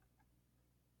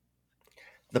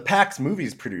The Pax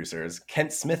Movies producers,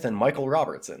 Kent Smith and Michael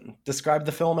Robertson, described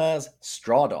the film as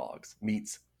Straw Dogs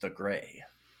meets The Grey.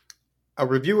 A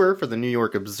reviewer for the New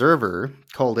York Observer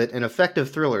called it an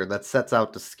effective thriller that sets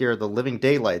out to scare the living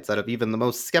daylights out of even the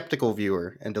most skeptical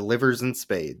viewer and delivers in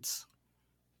spades.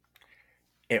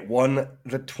 It won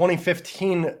the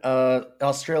 2015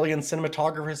 Australian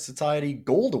Cinematographers Society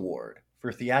Gold Award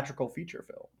for theatrical feature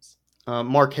films.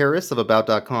 Mark Harris of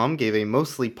About.com gave a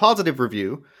mostly positive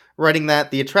review, writing that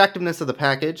the attractiveness of the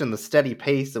package and the steady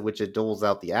pace at which it doles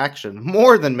out the action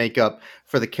more than make up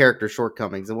for the character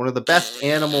shortcomings, and one of the best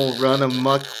animal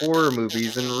run-amok horror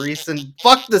movies in recent...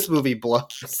 Fuck, this movie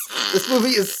blows. This movie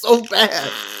is so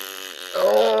bad.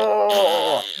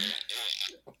 Oh.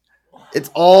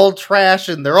 It's all trash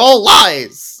and they're all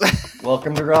lies.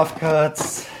 Welcome to Rough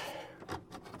Cuts.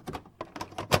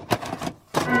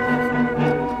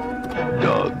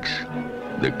 Dogs,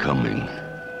 they're coming.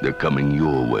 They're coming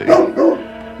your way.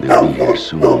 They'll be here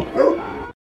soon.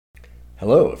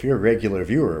 Hello, if you're a regular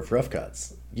viewer of Rough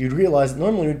Cuts, you'd realize that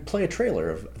normally we'd play a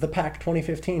trailer of The Pack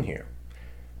 2015 here.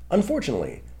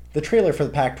 Unfortunately, the trailer for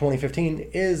The Pack 2015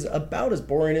 is about as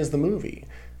boring as the movie,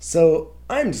 so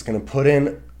I'm just going to put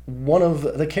in one of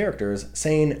the characters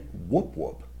saying whoop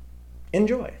whoop.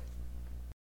 Enjoy.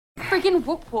 Freaking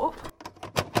whoop whoop.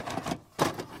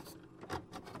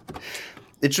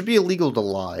 It should be illegal to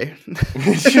lie.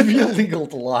 It should be illegal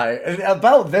to lie.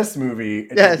 About this movie,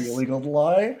 it should be illegal to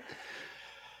lie.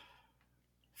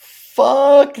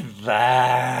 Fuck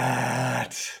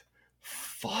that.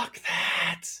 Fuck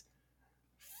that.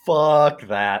 Fuck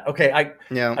that. Okay,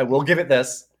 I will give it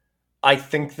this. I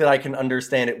think that I can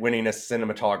understand it winning a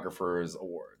cinematographer's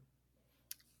award.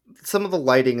 Some of the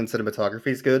lighting and cinematography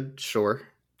is good, sure.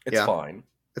 It's fine.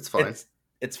 It's fine.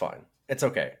 It's fine. It's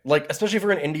okay. Like, especially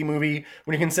for an indie movie,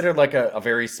 when you consider like a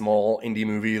very small indie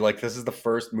movie, like this is the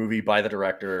first movie by the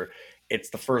director. It's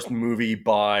the first movie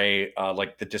by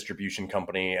like the distribution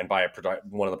company and by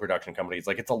one of the production companies.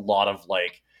 Like, it's a lot of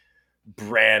like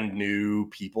brand new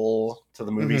people to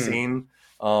the movie scene.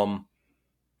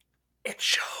 It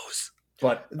shows.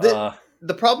 But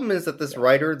the problem is that this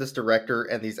writer, this director,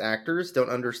 and these actors don't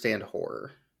understand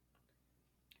horror.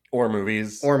 Or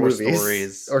movies. Or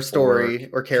stories. Or story.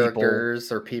 Or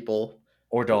characters. Or people.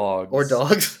 Or dogs. Or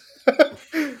dogs.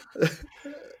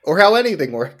 Or how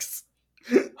anything works.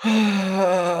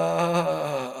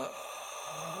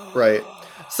 Right.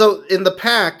 So in the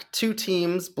pack, two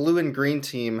teams, blue and green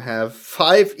team, have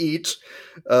 5 each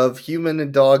of human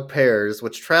and dog pairs,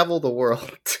 which travel the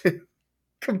world to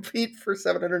compete for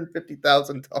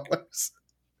 $750,000.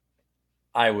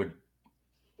 I would.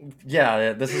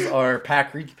 Yeah, this is our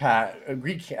pack recap.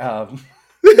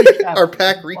 Our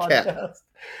pack recap.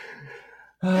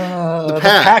 The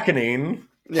Packening.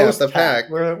 Yeah, the pack.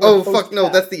 Oh, fuck, no,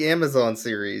 that's the Amazon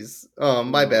series.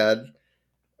 My bad.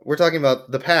 We're talking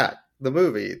about The Pack, the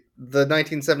movie. The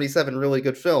 1977 really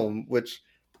good film, which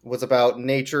was about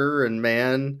nature and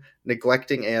man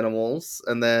neglecting animals,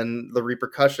 and then the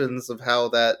repercussions of how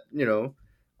that,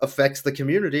 affects the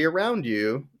community around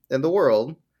you and the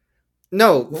world.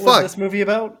 No, what fuck. was this movie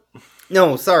about?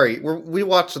 No, sorry. We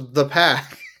watched The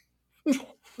Pack,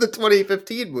 the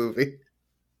 2015 movie,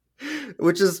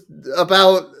 which is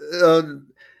about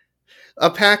a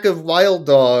pack of wild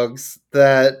dogs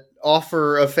that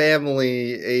offer a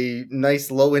family a nice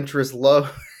low-interest loan.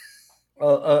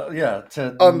 On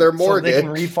their mortgage. So they can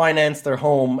refinance their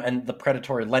home and the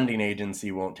predatory lending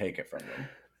agency won't take it from them.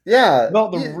 Yeah. Well,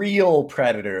 the real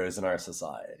predators in our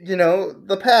society.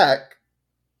 The Pack.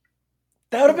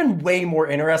 That would have been way more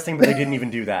interesting, but they didn't even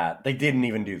do that. They didn't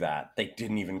even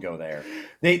go there.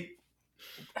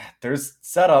 There's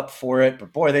setup for it,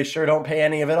 but boy, they sure don't pay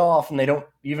any of it off, and they don't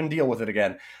even deal with it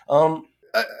again.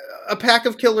 A pack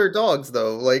of killer dogs,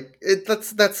 though. Like,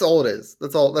 that's all it is.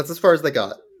 That's all. That's as far as they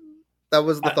got. That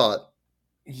was the thought.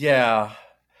 Yeah.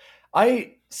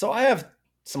 I have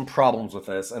some problems with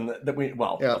this, and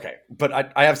okay. But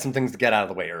I have some things to get out of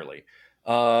the way early.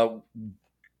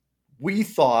 We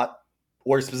thought,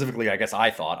 or specifically, I guess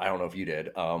I thought, I don't know if you did,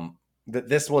 that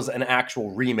this was an actual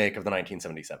remake of the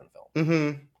 1977 film. Mm-hmm.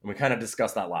 And we kind of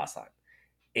discussed that last time.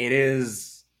 It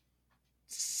is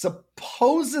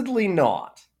supposedly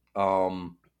not.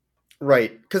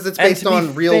 Right, because it's based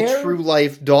on real,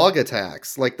 true-life dog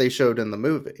attacks, like they showed in the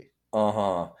movie.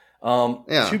 Yeah.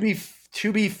 To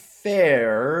be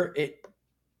fair, it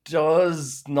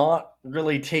does not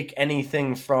really take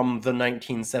anything from the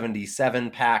 1977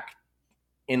 pack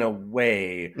in a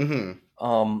way.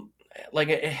 Mm-hmm. Like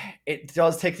it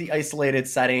does take the isolated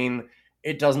setting.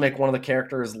 It does make one of the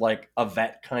characters like a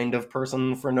vet kind of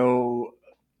person for no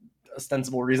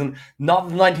ostensible reason. Not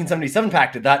that the 1977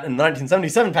 Pact did that. In the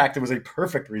 1977 Pact, there was a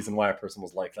perfect reason why a person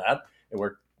was like that. It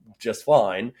worked just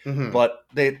fine. Mhm. But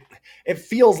it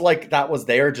feels like that was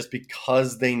there just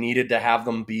because they needed to have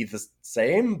them be the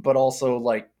same, but also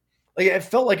like it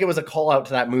felt like it was a call out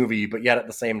to that movie, but yet at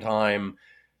the same time,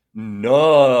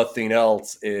 nothing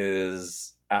else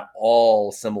is at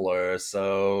all similar.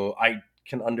 So I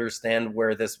can understand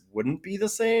where this wouldn't be the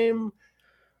same.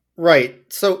 Right.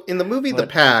 So in the movie The But-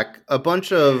 Pack, a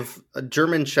bunch of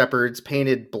German shepherds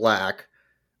painted black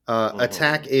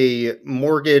attack a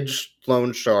mortgage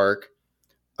loan shark,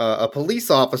 a police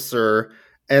officer,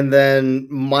 and then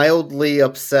mildly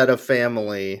upset a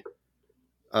family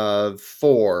of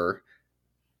 4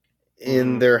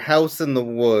 in Mhm. their house in the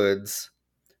woods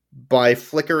by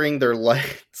flickering their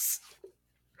lights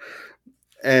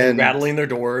And rattling their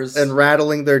doors.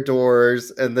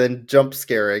 and then jump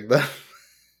scaring them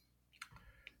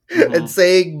Mhm. and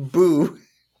saying boo.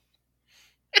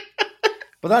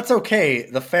 But that's okay.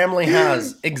 The family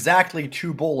has exactly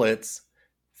 2 bullets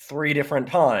 3 different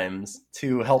times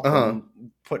to help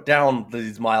them put down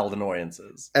these mild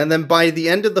annoyances. And then by the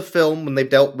end of the film, when they've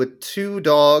dealt with 2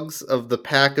 dogs of the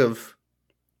pack of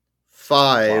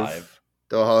 5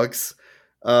 dogs,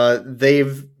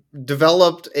 they've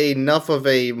developed enough of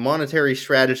a monetary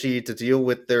strategy to deal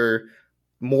with their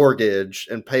mortgage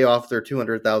and pay off their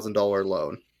 $200,000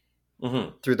 loan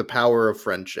Mhm. through the power of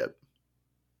friendship.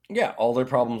 Yeah, all their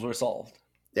problems were solved.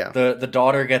 Yeah. The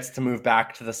daughter gets to move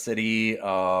back to the city.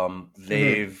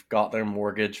 They've got their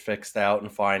mortgage fixed out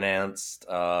and financed.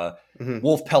 Mhm.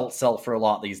 Wolf pelts sell for a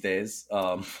lot these days.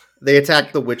 They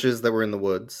attacked the witches that were in the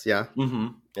woods. Yeah.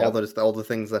 Yeah. All the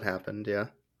things that happened. Yeah.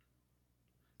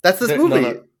 That's this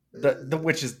movie. The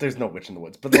witches, there's no witch in the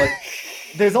woods. But like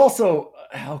there's also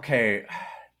okay.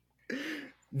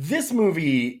 This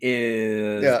movie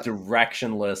is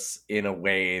directionless in a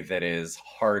way that is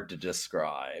hard to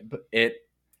describe. It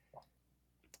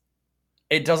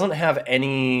doesn't have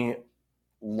any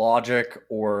logic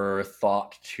or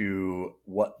thought to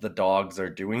what the dogs are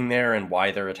doing there and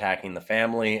why they're attacking the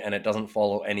family, and it doesn't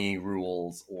follow any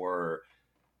rules or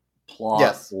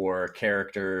plot or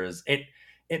characters.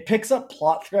 It picks up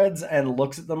plot threads and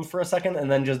looks at them for a second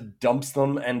and then just dumps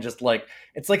them and just like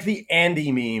it's like the Andy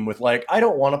meme with like I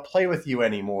don't want to play with you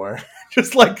anymore.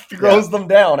 Just like throws them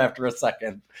down after a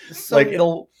second. So, like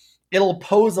it'll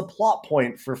pose a plot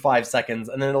point for 5 seconds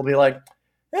and then it'll be like,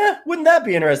 wouldn't that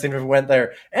be interesting if it went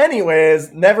there?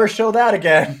 Anyways, never show that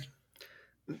again.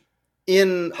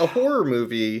 in a horror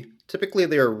movie, typically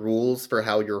there are rules for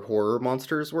how your horror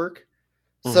monsters work.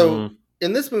 So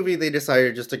in this movie, they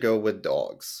decided just to go with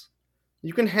dogs.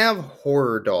 You can have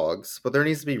horror dogs, but there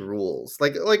needs to be rules.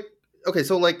 Like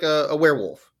a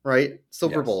werewolf, right?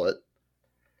 Silver bullet.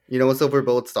 You know, a silver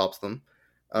bullet stops them.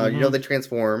 You know they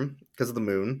transform because of the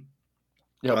moon.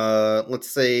 Yep. Let's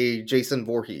say Jason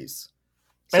Voorhees.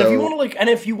 And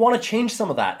if you want to change some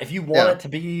of that, if you want it to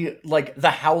be like The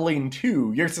Howling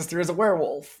 2, your sister is a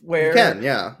werewolf, where you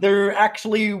can, they're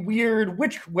actually weird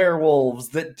witch werewolves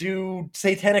that do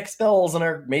satanic spells and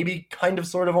are maybe kind of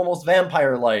sort of almost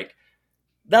vampire-like.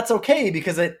 That's okay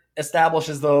because it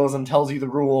establishes those and tells you the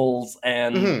rules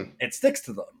and it sticks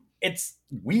to them. It's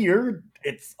weird,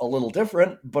 it's a little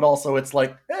different, but also it's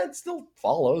like, it still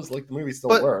follows, like the movie still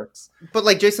works. But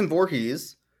like Jason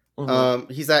Voorhees,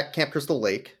 he's at Camp Crystal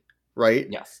Lake, right?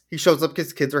 Yes. He shows up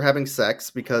because kids are having sex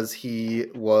because he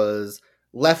was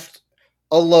left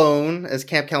alone as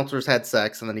camp counselors had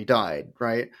sex and then he died,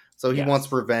 right? So he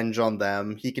wants revenge on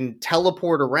them. He can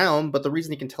teleport around, but the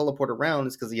reason he can teleport around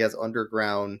is because he has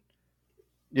underground,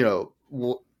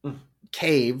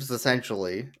 caves,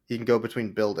 essentially. He can go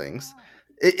between buildings.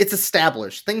 It's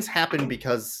established. Things happen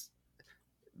because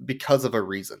of a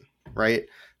reason, right?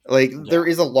 Like, there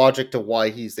is a logic to why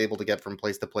he's able to get from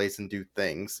place to place and do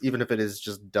things, even if it is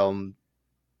just dumb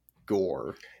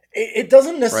gore. It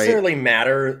doesn't necessarily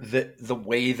matter that the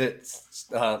way that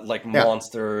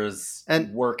monsters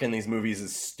work in these movies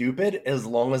is stupid, as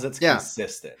long as it's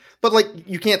consistent. But like,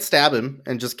 you can't stab him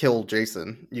and just kill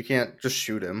Jason. You can't just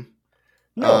shoot him.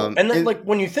 No, and then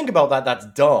when you think about that, that's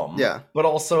dumb. Yeah, but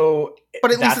also, at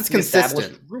least it's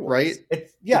consistent, right?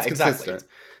 It's exactly. Consistent.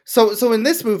 So in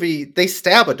this movie, they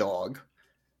stab a dog,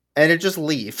 and it just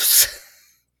leaves.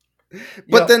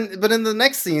 But in the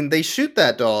next scene, they shoot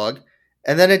that dog,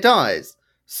 and then it dies.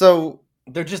 So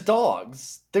they're just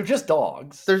dogs.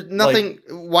 There's nothing.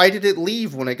 Why did it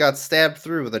leave when it got stabbed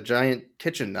through with a giant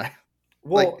kitchen knife?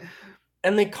 Well,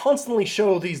 and they constantly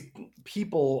show these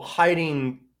people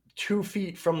hiding 2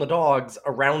 feet from the dogs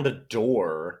around a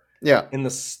door. Yeah, in the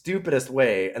stupidest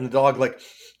way, and the dog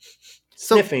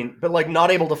sniffing, but like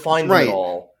not able to find them Right. at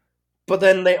all. But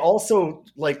then they also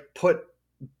like put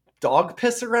dog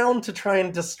piss around to try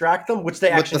and distract them, which they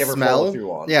With actually the never smell? follow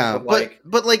through on. Yeah,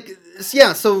 but like,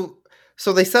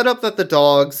 so they set up that the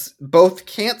dogs both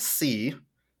can't see,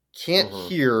 can't Mhm.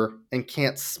 hear, and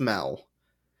can't smell.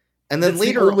 And then that's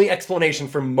later, the only explanation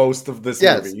for most of this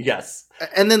Yes. movie. Yes.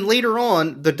 and then later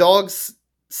on, the dogs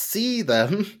see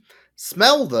them,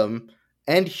 smell them,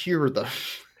 and hear them.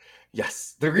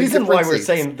 Yes. The reason different why we're scenes.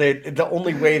 saying that the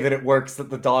only way that it works that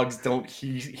the dogs don't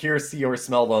hear, see, or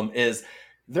smell them is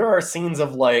there are scenes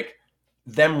of like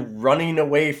them running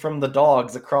away from the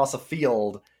dogs across a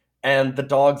field, and the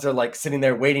dogs are like sitting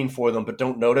there waiting for them but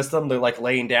don't notice them. They're like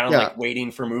laying down, Yeah. like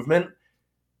waiting for movement.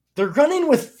 They're running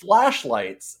with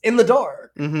flashlights in the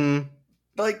dark. Mm-hmm.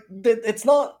 Like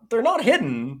they're not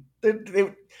hidden.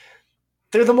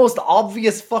 They're the most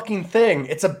obvious fucking thing.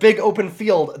 It's a big open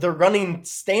field. They're running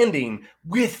standing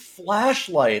with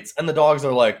flashlights, and the dogs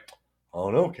are like, "Oh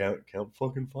no, can't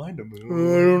fucking find them. I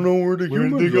don't know where the Where'd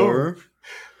they humans go? are.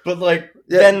 But like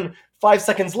Yeah. then 5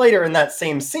 seconds later in that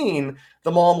same scene,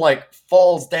 the mom like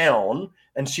falls down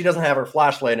and she doesn't have her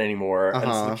flashlight anymore, and so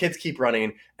Uh-huh. the kids keep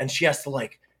running, and she has to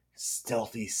like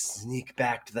stealthy sneak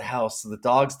back to the house so the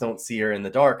dogs don't see her in the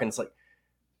dark, and it's like,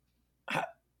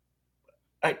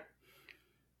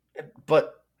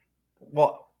 but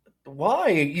what? Why?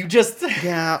 You just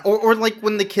Yeah, or like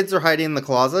when the kids are hiding in the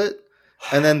closet,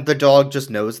 and then the dog just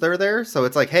knows they're there, so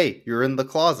it's like, hey, you're in the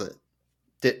closet.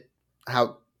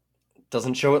 How?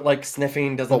 doesn't show it like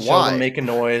sniffing, doesn't But show why? them make a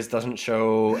noise, doesn't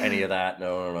show any of that.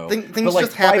 No. Things But like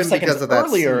just happen 5 seconds because of that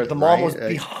earlier, scene, the mom right? was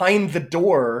behind the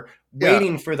door Yeah.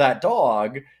 waiting for that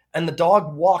dog, and the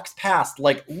dog walks past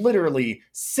like literally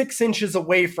 6 inches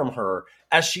away from her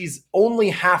as she's only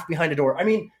half behind a door. I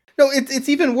mean, No, it's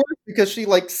even worse because she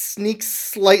like sneaks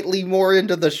slightly more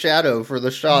into the shadow for the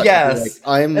shot. Yes. Like,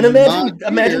 I'm and imagine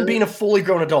not here. being a fully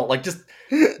grown adult, like just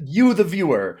you, the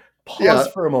viewer, pause Yeah.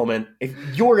 for a moment. If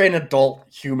you're an adult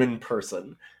human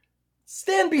person,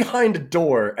 stand behind a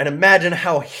door and imagine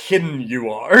how hidden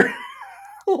you are.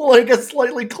 Like a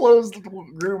slightly closed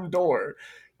room door.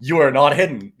 You are not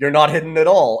hidden. You're not hidden at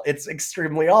all. It's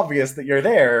extremely obvious that you're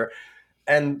there.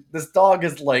 And this dog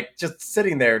is like just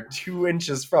sitting there 2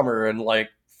 inches from her and like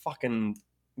fucking,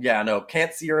 yeah, no,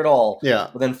 can't see her at all. Yeah.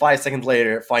 But then 5 seconds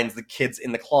later, it finds the kids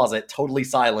in the closet, totally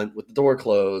silent, with the door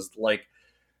closed. Like,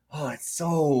 oh, it's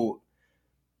so...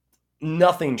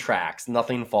 Nothing tracks,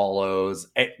 nothing follows.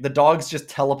 The dogs just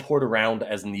teleport around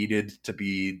as needed to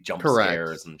be jump Correct.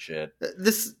 scares and shit.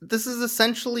 This is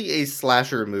essentially a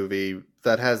slasher movie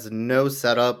that has no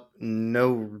setup,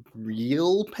 no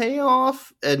real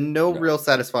payoff, and no No. real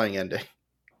satisfying ending.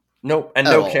 No, and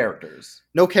At no all. characters.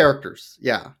 No characters.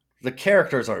 Yeah. The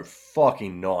characters are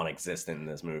fucking non-existent in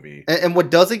this movie. And what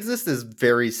does exist is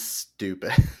very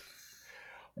stupid.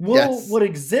 Well, Yes. what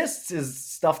exists is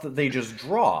stuff that they just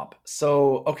drop.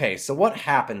 So, okay, so what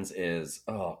happens is,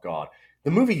 oh god,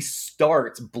 the movie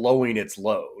starts blowing its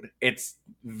load. It's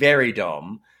very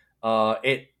dumb.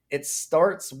 It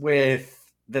starts with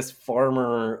this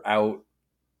farmer out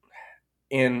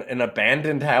in an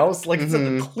abandoned house. Like, it's a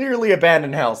Mhm. clearly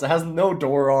abandoned house. It has no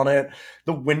door on it.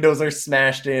 The windows are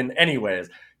smashed in. Anyways,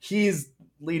 he's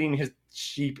leading his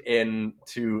sheep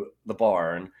into the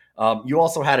barn. You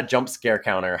also had a jump scare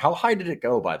counter. How high did it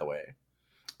go, by the way?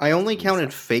 I only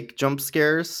counted fake jump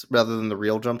scares rather than the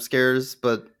real jump scares,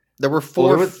 but there were 4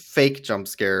 Well, there was- fake jump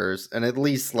scares and at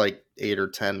least like 8 or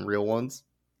 10 real ones.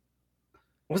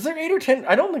 Was there 8 or 10?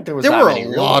 I don't think there was There that were a many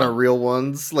real lot ones. of real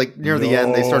ones. Like near the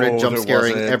end, they started No, jump there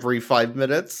scaring wasn't. every 5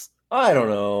 minutes. I don't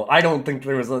know. I don't think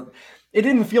there was a... It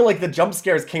didn't feel like the jump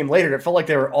scares came later. It felt like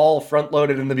they were all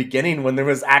front-loaded in the beginning when there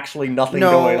was actually nothing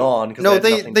going on. 'cause No, had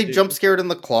they nothing to do. jump scared in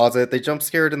the closet. They jump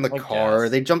scared in the I car.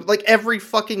 guess. They jump like every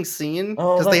fucking scene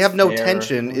Oh, because they that's have no fair.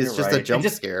 tension. You're It's just right. a It jump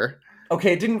just- scare.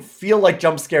 Okay, it didn't feel like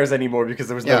jump scares anymore because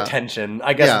there was no Yeah. tension.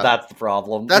 I guess Yeah. that's the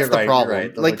problem. That's You're the right, you're problem.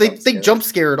 right. Those Like were they scares. jump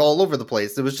scared all over the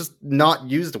place. It was just not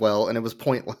used well and it was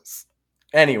pointless.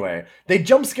 Anyway, they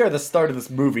jump scare the start of this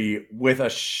movie with a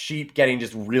sheep getting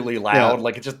just really loud. Yeah.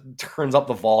 Like, it just turns up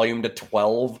the volume to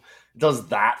 12, does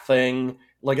that thing.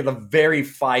 Like, at the very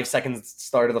 5 seconds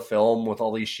start of the film with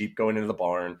all these sheep going into the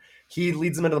barn. He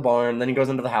leads them into the barn, then he goes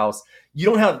into the house. You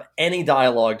don't have any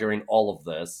dialogue during all of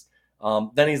this.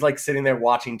 Then he's, like, sitting there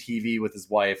watching TV with his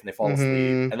wife, and they fall asleep.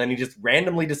 Mhm. And then he just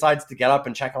randomly decides to get up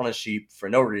and check on his sheep for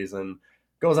no reason.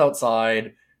 Goes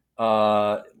outside,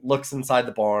 looks inside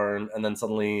the barn, and then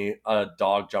suddenly a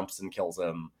dog jumps and kills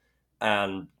him.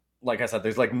 And like I said,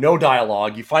 there's like no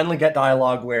dialogue. You finally get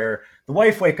dialogue where the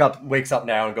wife wakes up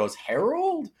now and goes,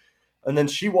 "Harold?" And then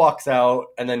she walks out,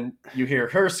 and then you hear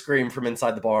her scream from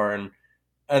inside the barn,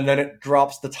 and then it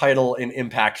drops the title in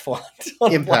impact font.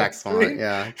 On Impact font,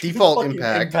 yeah. Default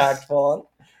impact font.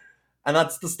 And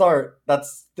that's the start.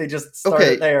 They just start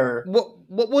it there.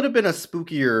 What would have been a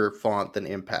spookier font than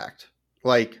Impact?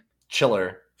 Like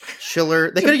Chiller.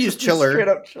 They could have used Chiller. Straight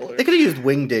up Chiller. They could have used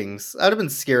Wingdings. I'd have been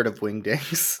scared of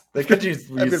Wingdings. They could use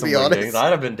some Wingdings.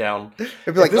 I'd have been down.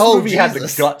 It'd be like, if this movie Jesus. had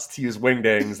the guts to use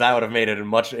Wingdings, that would have made it a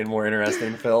much more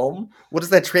interesting film. What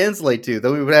does that translate to?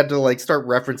 Then we would have to like start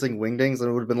referencing Wingdings, and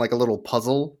it would have been like a little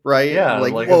puzzle, right? Yeah,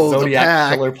 like a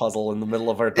Zodiac killer puzzle in the middle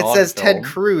of our dog. It says film. Ted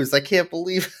Cruz. I can't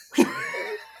believe.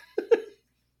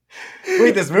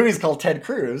 Wait, this movie's called Ted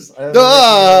Cruz.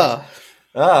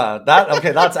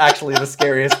 That's actually the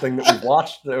scariest thing that we've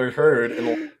watched or heard in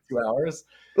the last 2 hours.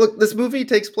 Look, this movie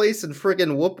takes place in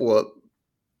friggin' Whoop Whoop,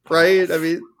 right? I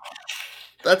mean,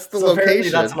 that's the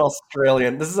location. That's an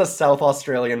Australian. This is a South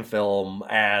Australian film,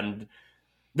 and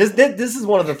this is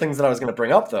one of the things that I was going to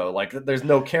bring up, though. Like, there's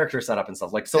no character set up and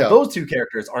stuff. Like, so those two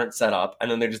characters aren't set up, and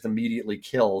then they're just immediately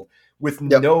killed with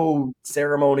no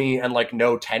ceremony and like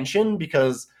no tension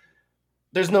because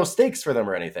there's no stakes for them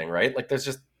or anything, right? Like, there's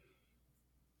just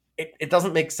it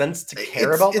doesn't make sense to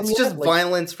care about them. It's just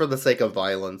violence for the sake of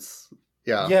violence.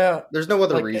 Yeah. Yeah. There's no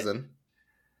other reason.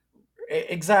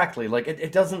 Exactly. Like,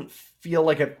 it doesn't feel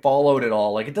like it followed at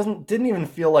all. Like, it didn't even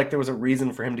feel like there was a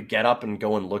reason for him to get up and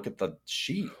go and look at the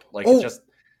sheep. Like, it just...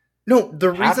 No, the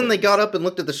reason they got up and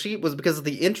looked at the sheep was because of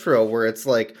the intro where it's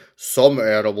like, some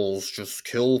animals just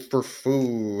kill for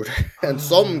food, and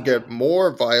some get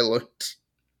more violent.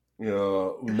 Yeah.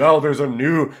 No,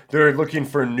 they're looking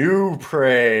for new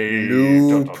prey.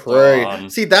 Prey.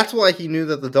 See, that's why he knew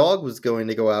that the dog was going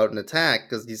to go out and attack,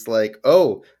 because he's like,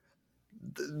 oh,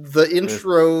 the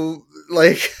intro,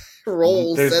 like,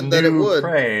 roll said that it would.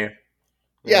 Prey.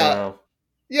 Yeah.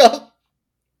 Yeah.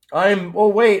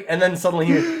 Wait, and then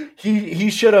suddenly he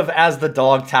should have, as the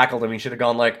dog tackled him, he should have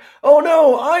gone like, oh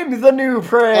no, I'm the new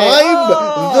prey.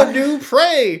 The new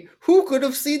prey. Who could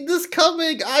have seen this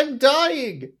coming? I'm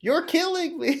dying. You're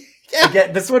killing me.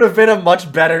 Again, this would have been a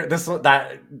much better.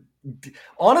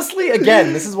 Honestly,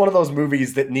 again, this is one of those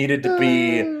movies that needed to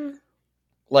be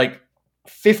like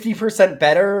 50%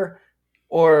 better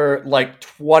or like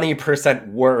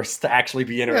 20% worse to actually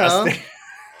be interesting.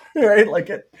 Yeah. Right? Like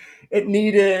it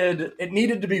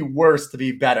needed to be worse to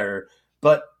be better.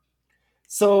 But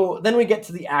so then we get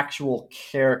to the actual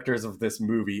characters of this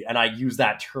movie, and I use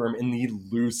that term in the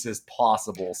loosest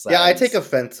possible sense. Yeah, I take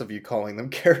offense of you calling them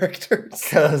characters.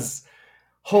 Because,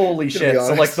 holy shit.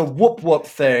 So, like, the Whoop Whoop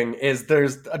thing is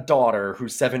there's a daughter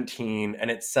who's 17, and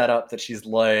it's set up that she's,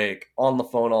 like, on the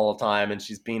phone all the time, and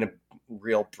she's being a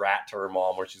real brat to her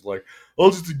mom, where she's like,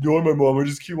 I'll just ignore my mom, I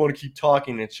just want to keep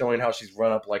talking. And it's showing how she's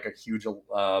run up, like, a huge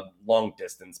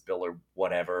long-distance bill or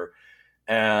whatever.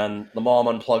 And the mom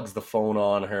unplugs the phone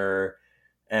on her,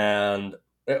 and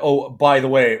by the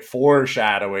way,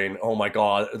 foreshadowing. Oh my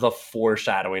god, the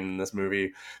foreshadowing in this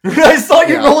movie. I saw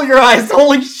you roll your eyes.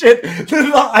 Holy shit.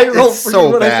 I rolled for so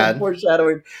you when bad. I said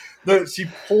foreshadowing. She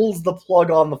pulls the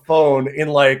plug on the phone in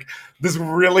like this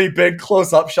really big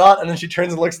close-up shot, and then she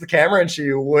turns and looks at the camera and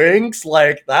she winks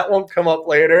like that won't come up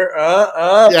later.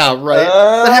 Yeah, right.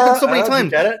 That happens so many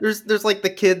times. Get it? There's like the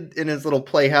kid in his little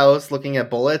playhouse looking at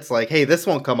bullets, like, hey, this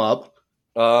won't come up.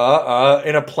 In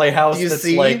a playhouse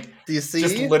like do you see?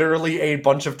 Just literally a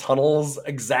bunch of tunnels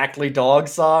exactly dog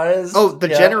size. Oh, the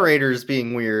generator's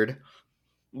being weird.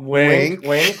 Wink.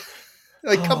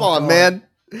 Like, come on, man.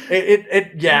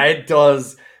 It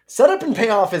does. Setup and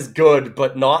payoff is good,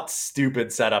 but not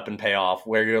stupid setup and payoff,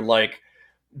 where you're like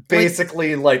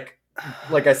basically like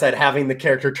I said, having the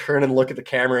character turn and look at the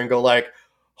camera and go like,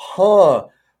 huh,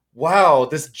 wow,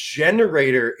 this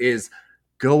generator is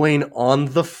going on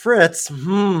the fritz.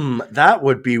 That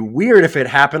would be weird if it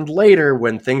happened later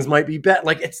when things might be better.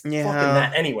 Like, it's fucking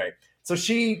that. Anyway, so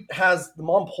the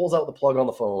mom pulls out the plug on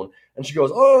the phone, and she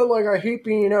goes, oh, like, I hate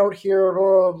being out here,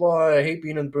 blah, blah, I hate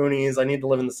being in the boonies, I need to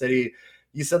live in the city.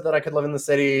 You said that I could live in the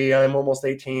city, I'm almost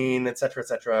 18, etc.,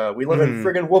 etc. We live in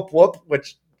friggin' Whoop Whoop,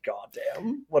 which,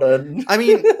 goddamn, I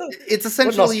mean, it's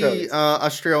essentially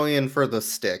Australian for the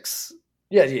sticks.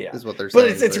 Yeah. Is what they're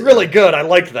saying. But it's really good. I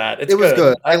like that. It was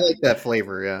good. I like that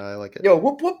flavor. Yeah, I like it. Yo,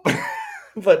 whoop whoop.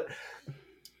 But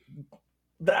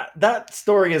that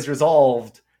story is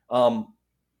resolved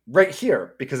right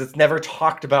here because it's never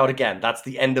talked about again. That's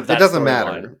the end of that. It doesn't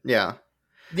matter. Line. Yeah.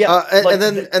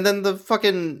 And then the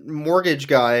fucking mortgage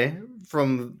guy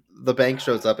from the bank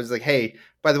shows up. He's like, hey,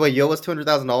 by the way, you owe us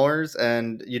 $200,000,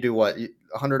 and you do what?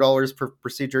 $100 per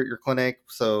procedure at your clinic,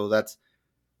 so that's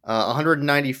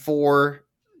 $194.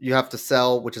 you have to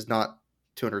sell, which is not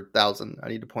 200,000. I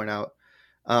need to point out,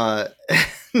 uh,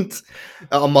 and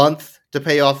a month to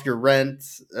pay off your rent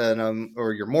and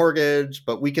or your mortgage,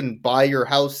 but we can buy your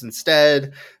house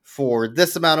instead for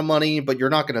this amount of money, but you're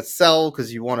not going to sell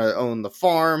because you want to own the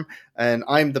farm, and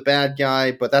I'm the bad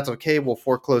guy, but that's okay. We'll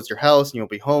foreclose your house and you'll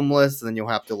be homeless, and then you'll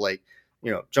have to like,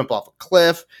 jump off a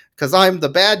cliff because I'm the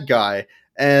bad guy,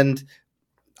 and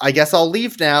I guess I'll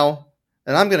leave now,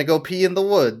 and I'm going to go pee in the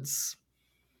woods.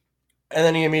 And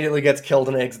then he immediately gets killed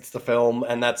and exits the film,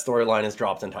 and that storyline is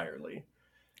dropped entirely.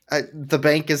 The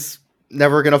bank is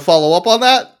never going to follow up on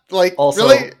that? Like, also,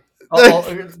 really?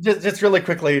 just really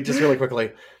quickly.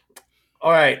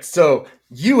 All right, so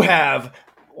you have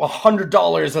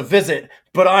 $100 a visit,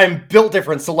 but I'm built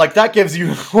different, so like that gives you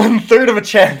 1/3 of a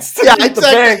chance to beat the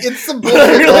bank. It's some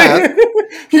bullshit math.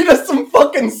 He does some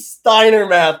fucking Steiner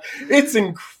math. It's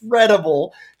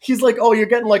incredible. He's like, oh, you're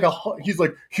getting like he's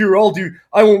like, here,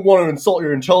 I won't want to insult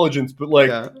your intelligence, but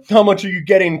like, how much are you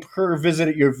getting per visit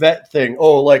at your vet thing?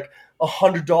 Oh, like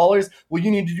 $100? Well, you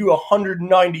need to do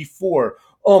 $194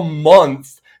 a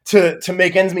month to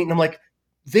make ends meet. And I'm like,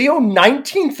 they owe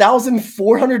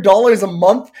 $19,400 a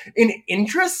month in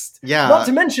interest? Yeah. Not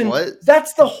to mention,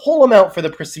 that's the whole amount for the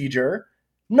procedure,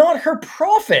 not her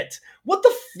profit. What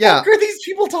the fuck are these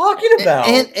people talking about?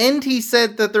 And he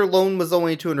said that their loan was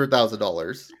only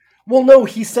 $200,000. Well, no,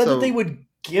 he said that they would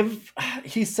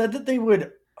he said that they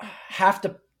would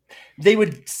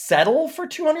settle for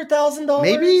 $200,000.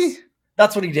 Maybe?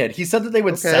 That's what he did. He said that they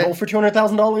would settle for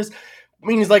 $200,000. I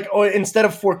mean, he's like, oh, instead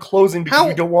of foreclosing because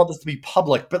you don't want this to be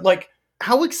public, but like,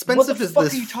 how expensive is this farm?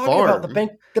 What the fuck are you talking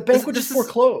about? The bank would just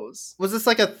foreclose. Was this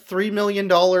like a $3 million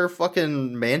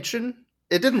fucking mansion?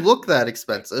 It didn't look that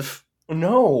expensive.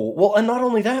 No. Well, and not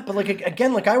only that, but like,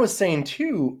 again, like I was saying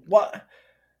too,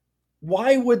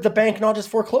 why would the bank not just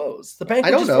foreclose? The bank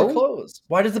would just foreclose.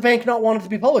 Why does the bank not want it to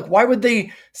be public? Why would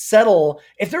they settle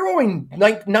if they're owing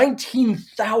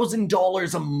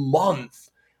 $19,000 a month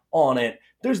on it?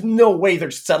 There's no way they're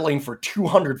settling for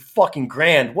 200 fucking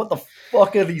grand. What the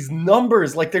fuck are these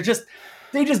numbers? Like they just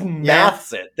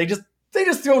maths it. They just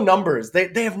throw numbers.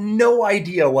 They have no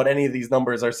idea what any of these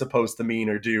numbers are supposed to mean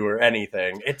or do or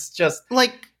anything. It's just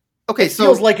like, okay, it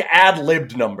feels like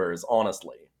ad-libbed numbers,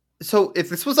 honestly. So if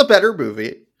this was a better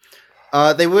movie,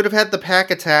 they would have had the pack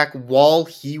attack while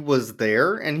he was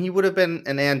there, and he would have been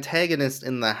an antagonist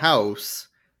in the house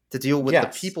to deal with the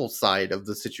people side of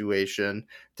the situation,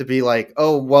 to be like,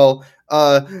 oh, well,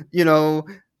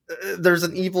 there's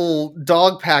an evil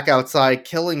dog pack outside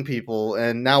killing people,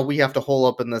 and now we have to hole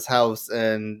up in this house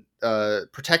and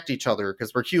protect each other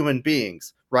because we're human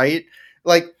beings, right?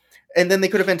 Like, and then they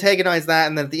could have antagonized that,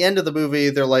 and then at the end of the movie,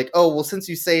 they're like, oh, well, since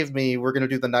you saved me, we're going to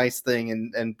do the nice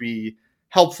thing and be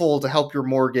helpful to help your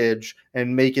mortgage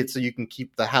and make it so you can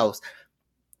keep the house.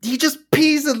 He just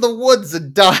pees in the woods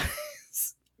and dies.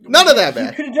 None of that, man.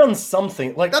 You could have done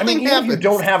something. Like, nothing even if you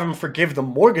don't have him forgive the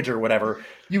mortgage or whatever,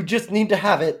 you just need to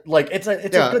have it. Like, it's a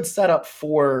good setup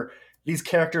for these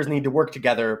characters need to work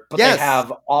together, but they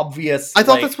have obvious. I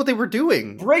thought that's what they were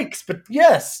doing. Breaks, but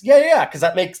yes, because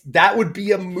that would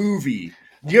be a movie.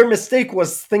 Your mistake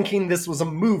was thinking this was a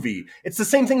movie. It's the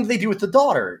same thing they do with the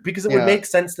daughter, because it would make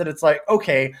sense that it's like,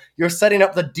 okay, you're setting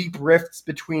up the deep rifts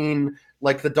between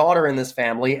like the daughter in this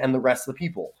family and the rest of the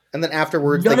people. And then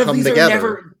afterwards they come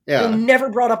together. They're never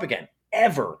brought up again.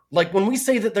 Ever. Like when we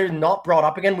say that they're not brought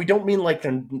up again, we don't mean like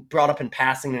they're brought up in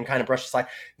passing and kind of brushed aside.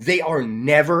 They are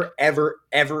never, ever,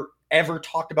 ever, ever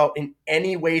talked about in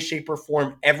any way, shape, or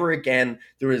form ever again.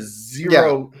 There is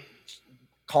zero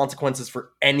consequences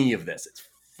for any of this. It's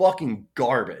fucking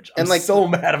garbage. I'm so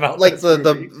mad about like this the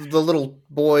movie. the little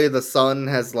boy, the son,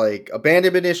 has like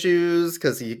abandonment issues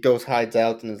because he hides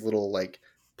out in his little like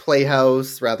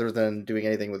playhouse rather than doing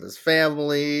anything with his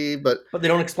family. But they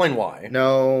don't explain why.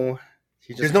 No,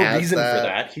 there's no reason for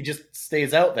that. He just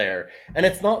stays out there, and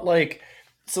it's not like.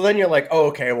 So then you're like, oh,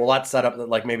 okay, well, that's set up that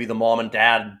like maybe the mom and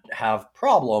dad have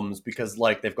problems because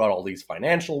like they've got all these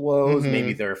financial woes. Mm-hmm.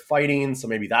 Maybe they're fighting, so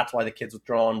maybe that's why the kid's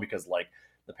withdrawn because like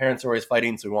the parents are always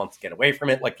fighting, so he wants to get away from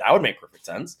it. Like that would make perfect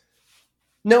sense.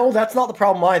 No, that's not the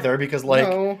problem either because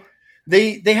like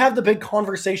they have the big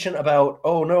conversation about,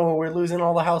 oh no, we're losing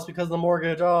all the house because of the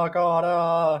mortgage. Oh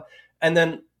god, and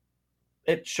then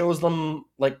it shows them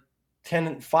like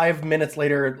 5 minutes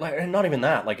later, like, not even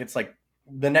that. Like it's like.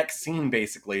 The next scene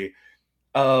basically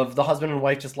of the husband and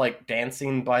wife just like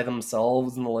dancing by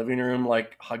themselves in the living room,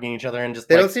 like hugging each other and just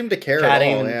they don't seem to care at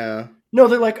all. No,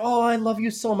 they're like, oh, I love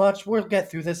you so much. We'll get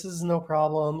through this. This is no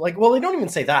problem. Like, well, they don't even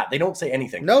say that. They don't say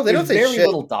anything. No, they don't say very shit.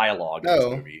 Little dialogue in this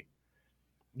movie.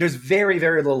 there's very,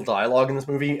 very little dialogue in this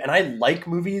movie, and I like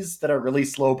movies that are really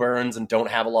slow burns and don't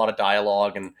have a lot of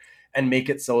dialogue, and make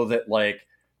it so that like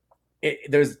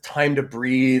there's time to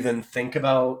breathe and think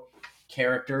about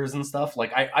characters and stuff.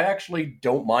 Like I actually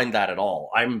don't mind that at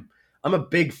all. I'm a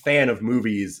big fan of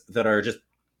movies that are just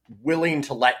willing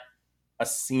to let a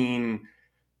scene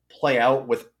play out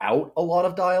without a lot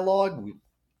of dialogue,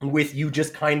 with you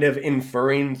just kind of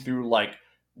inferring through like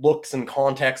looks and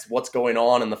context what's going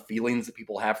on and the feelings that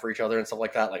people have for each other and stuff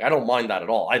like that. Like I don't mind that at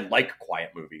all. I like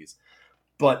quiet movies.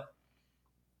 But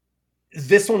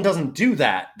this one doesn't do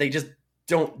that. They just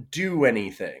don't do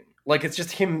anything. Like it's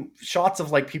just him, shots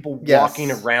of like people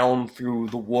walking around through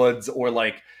the woods, or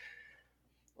like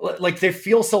they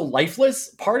feel so lifeless.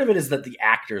 Part of it is that the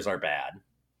actors are bad.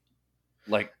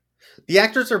 Like the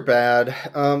actors are bad.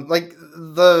 Like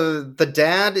the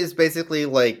dad is basically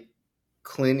like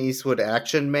Clint Eastwood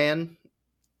action man.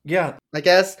 Yeah, I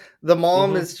guess the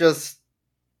mom is just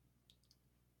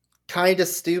kind of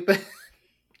stupid.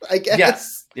 I guess.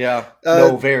 Yes. Yeah.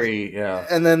 No, very. Yeah.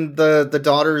 And then the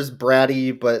daughter's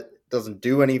bratty, but doesn't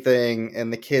do anything,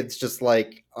 and the kid's just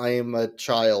like, I am a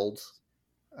child,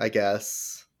 I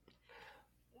guess.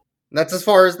 And that's as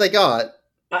far as they got.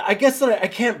 I guess that I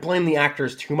can't blame the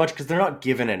actors too much because they're not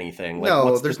given anything. Like,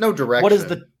 no, there's no direction. What is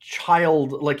the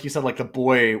child, like you said, like the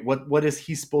boy, what is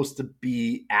he supposed to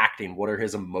be acting? What are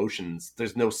his emotions?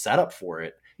 There's no setup for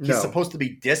it. He's supposed to be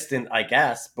distant, I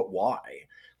guess, but why?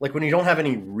 Like when you don't have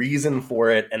any reason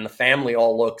for it, and the family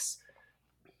all looks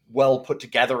well put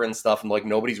together and stuff, and like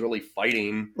nobody's really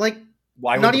fighting. Like,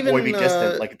 why would the boy be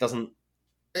distant? Like it doesn't.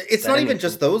 It's not even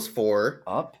just those four.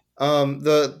 Up.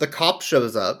 The cop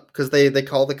shows up because they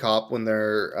call the cop when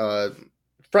their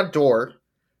front door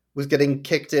was getting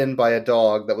kicked in by a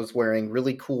dog that was wearing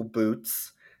really cool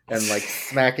boots and like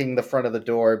smacking the front of the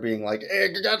door, being like,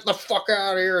 "Hey, get the fuck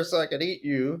out of here so I can eat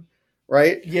you."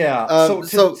 Right? Yeah.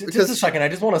 So just a second, I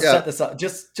just want to set this up.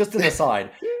 Just an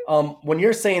aside. When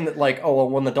you're saying that, like, oh, well,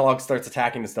 when the dog starts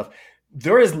attacking and stuff,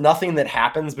 there is nothing that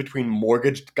happens between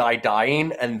mortgage guy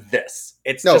dying and this.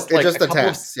 It's just like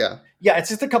attacks. Yeah, it's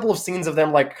just a couple of scenes of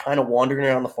them like kind of wandering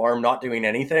around the farm, not doing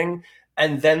anything,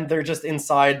 and then they're just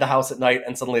inside the house at night,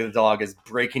 and suddenly the dog is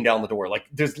breaking down the door. Like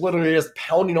there's literally just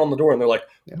pounding on the door, and they're like,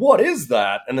 "What is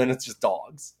that?" And then it's just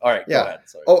dogs. All right, go ahead.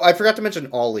 Sorry. Oh, I forgot to mention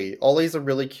Ollie. Ollie's a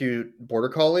really cute border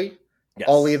collie. Yes.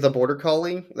 Ollie the border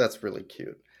collie. That's really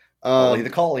cute. Ollie the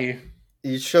collie.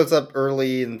 He shows up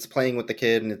early and is playing with the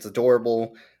kid, and it's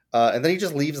adorable. And then he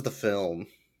just leaves the film.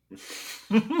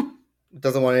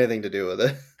 Doesn't want anything to do with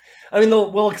it. I mean,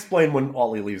 we'll explain when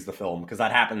Ollie leaves the film, because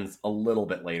that happens a little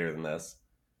bit later than this.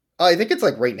 I think it's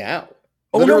like right now.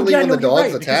 Oh, literally when the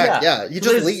dogs attack. He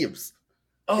just leaves.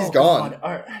 He's gone.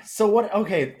 All right. So what?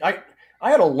 Okay, I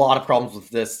had a lot of problems with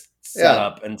this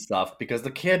setup and stuff, because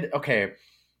the kid. Okay,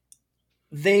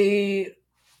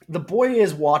 the boy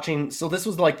is watching. So this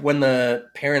was like when the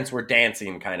parents were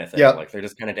dancing, kind of thing. Yeah. Like they're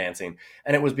just kind of dancing,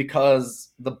 and it was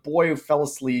because the boy fell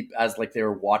asleep as like they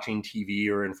were watching TV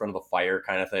or in front of the fire,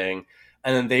 kind of thing.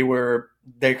 And then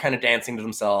they're kind of dancing to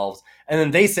themselves, and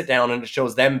then they sit down, and it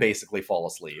shows them basically fall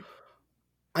asleep.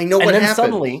 I know what happened.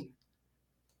 Suddenly,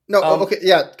 okay,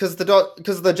 yeah, because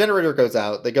the generator goes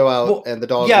out. They go out, and the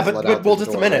dog. Yeah, is let out well, the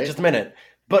just door, a minute, right? just a minute.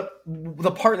 But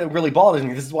the part that really bothers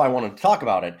me, this is why I wanted to talk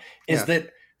about it, is that.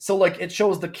 So, like, it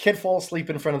shows the kid fall asleep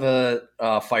in front of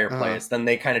the fireplace. Then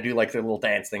they kind of do, like, their little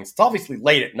dance things. It's obviously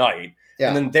late at night. Yeah.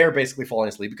 And then they're basically falling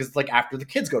asleep because it's, like, after the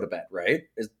kids go to bed, right?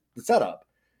 Is the setup.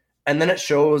 And then it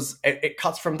shows, it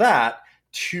cuts from that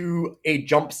to a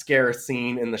jump scare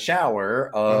scene in the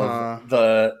shower of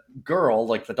the girl,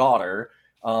 like, the daughter,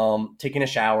 taking a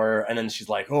shower. And then she's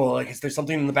like, oh, like, is there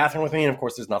something in the bathroom with me? And, of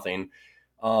course, there's nothing.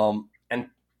 And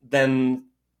then...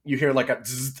 you hear like a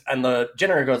zzz, and the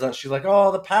generator goes on. She's like,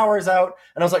 oh, the power's out.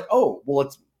 And I was like, oh, well,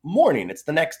 it's morning. It's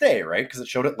the next day, right? Because it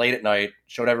showed it late at night,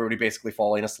 showed everybody basically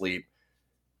falling asleep.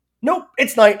 Nope,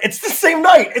 it's night. It's the same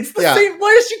night. It's the same. Why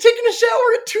is she taking a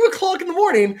shower at 2:00 in the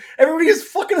morning? Everybody is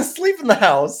fucking asleep in the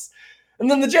house. And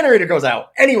then the generator goes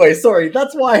out. Anyway, sorry.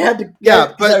 That's why I had to.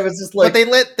 But I was just like, but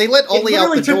they let Ollie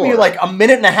out the door. It really took me like a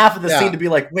minute and a half of the scene to be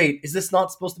like, wait, is this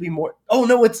not supposed to be more? Oh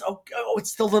no, it's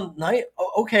still the night.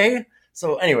 Oh, okay.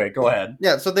 So anyway, go ahead.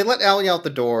 Yeah, so they let Ollie out the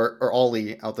door,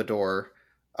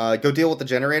 go deal with the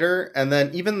generator, and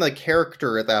then even the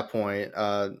character at that point,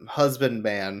 husband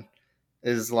man,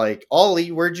 is like,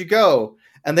 Ollie, where'd you go?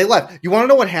 And they left. You want to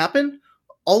know what happened?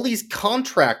 Ollie's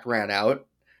contract ran out,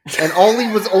 and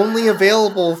Ollie was only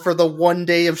available for the one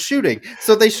day of shooting.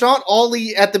 So they shot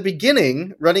Ollie at the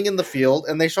beginning, running in the field,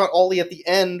 and they shot Ollie at the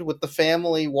end with the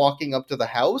family walking up to the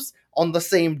house on the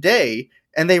same day.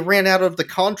 and they ran out of the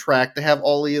contract to have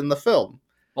Ollie in the film.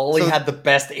 Ollie had the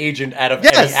best agent out of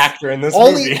any actor in this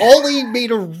movie. Ollie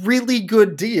made a really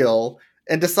good deal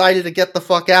and decided to get the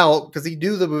fuck out because he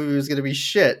knew the movie was going to be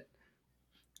shit.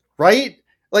 Right?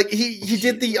 Like, he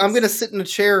did the, I'm going to sit in a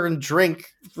chair and drink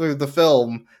through the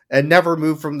film and never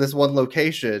move from this one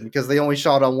location because they only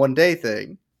shot on one day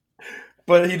thing.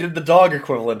 But he did the dog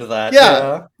equivalent to that.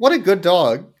 Yeah. What a good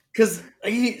dog. Because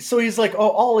he's like, oh,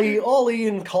 Ollie,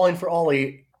 and calling for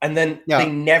Ollie. And then they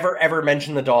never ever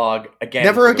mention the dog again.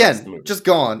 Never again. Just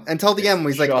gone. Until the end,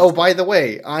 he's like, oh, by the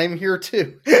way, I'm here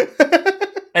too.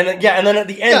 and then at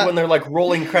the end, when they're like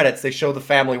rolling credits, they show the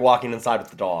family walking inside with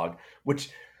the dog.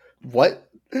 Which. What?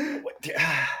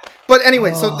 But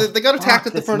anyway, so they got attacked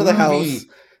at the front of the house.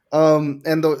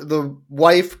 And the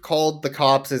wife called the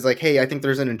cops, is like, hey, I think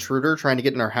there's an intruder trying to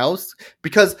get in our house.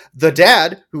 Because the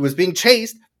dad, who was being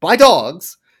chased by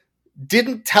dogs,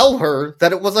 didn't tell her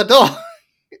that it was a dog.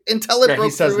 Until it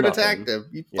broke through and attacked him.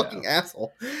 You fucking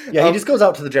asshole. Yeah, he just goes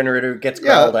out to the generator, gets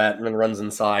growled at, and then runs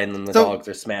inside, and then the dogs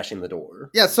are smashing the door.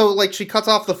 Yeah, so, like, she cuts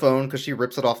off the phone because she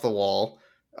rips it off the wall,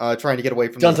 trying to get away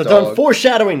from the dog.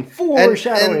 Foreshadowing!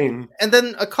 And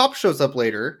then a cop shows up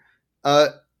later.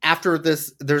 After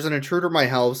this, there's an intruder in my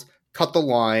house, cut the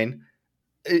line,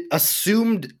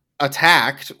 assumed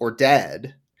attacked or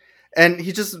dead. And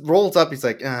he just rolls up. He's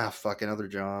like, fuck, another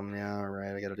job. Yeah, all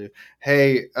right, I gotta do.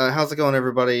 Hey, how's it going,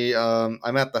 everybody?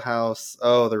 I'm at the house.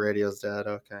 Oh, the radio's dead.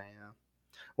 Okay, yeah.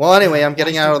 Well, anyway, I'm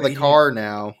getting out of the car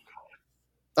now.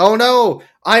 Oh, no,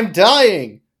 I'm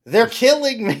dying. They're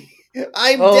killing me.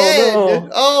 I'm dead. No.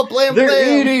 Oh, blam, blam.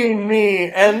 They're eating me,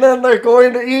 and then they're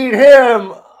going to eat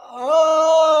him.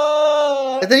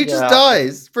 Oh. And then he just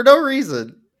dies for no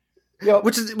reason. Yep.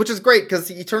 Which is great because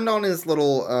he turned on his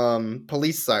little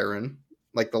police siren,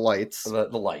 like the lights. The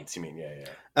lights, you mean? Yeah.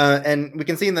 And we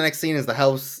can see in the next scene is the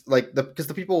house, like because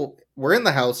the people were in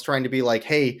the house trying to be like,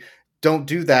 "Hey, don't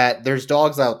do that. There's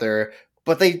dogs out there."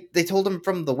 But they told him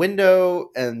from the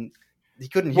window, and he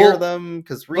couldn't hear them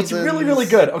because reasons. What's really really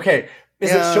good, okay,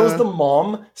 is it shows the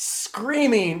mom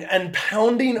screaming and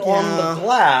pounding on the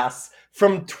glass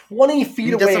from 20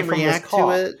 feet away from this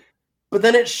cop. To it. But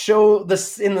then it show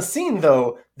this in the scene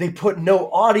though, they put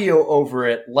no audio over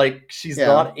it, like she's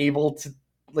not able to,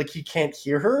 like he can't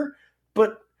hear her,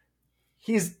 but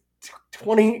he's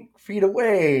 20 feet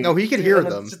away. No, he can hear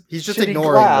them. He's just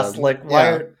ignoring them. Like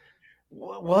why?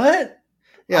 What?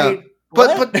 Yeah,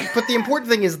 but the important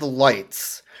thing is the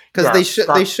lights because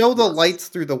they show the lights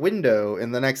through the window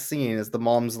in the next scene as the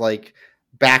mom's like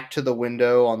back to the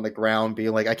window on the ground,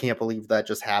 being like, I can't believe that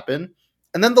just happened,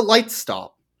 and then the lights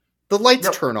stop. The lights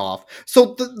turn off.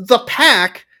 So the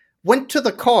pack went to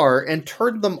the car and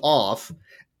turned them off.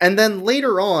 And then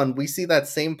later on, we see that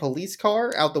same police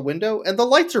car out the window and the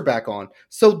lights are back on.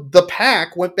 So the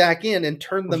pack went back in and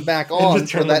turned them back on.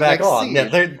 Just turned them back on. Scene. Yeah,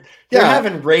 they're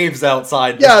having raves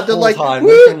outside. Yeah, they're like, time.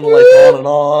 They're turning the lights on and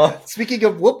off. Speaking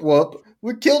of whoop whoop,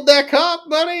 we killed that cop,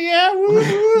 buddy. Yeah,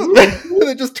 whoop whoop.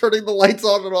 They're just turning the lights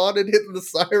on and hitting the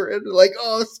siren. They're like,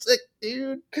 oh, sick,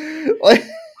 dude. Like.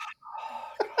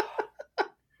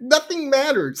 Nothing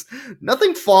matters.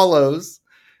 Nothing follows.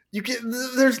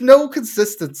 There's no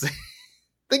consistency.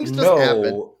 Things just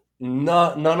happen.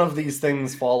 None of these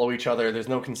things follow each other. There's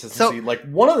no consistency. So, like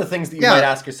one of the things that you might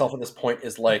ask yourself at this point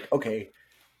is like, okay,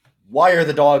 why are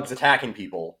the dogs attacking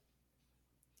people?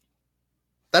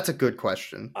 That's a good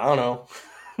question. I don't know.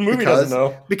 The movie doesn't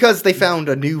know. Because they found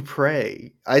a new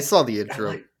prey. I saw the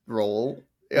intro roll.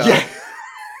 Yeah.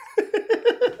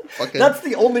 That's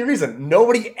the only reason.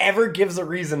 Nobody ever gives a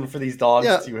reason for these dogs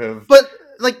to have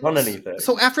done anything.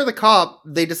 So after the cop,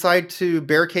 they decide to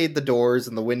barricade the doors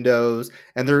and the windows,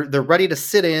 and they're ready to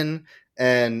sit in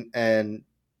and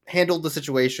handle the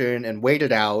situation and wait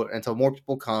it out until more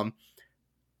people come.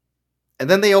 And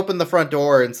then they open the front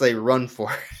door and say, "Run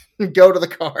for it! Go to the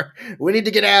car. We need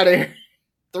to get out of here."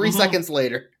 3 seconds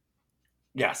later.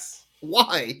 Yes.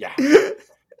 Why? Yeah.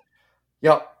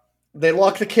 Yep. They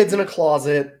lock the kids in a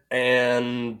closet,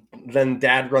 and then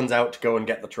Dad runs out to go and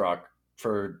get the truck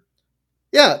for...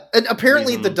 Yeah, and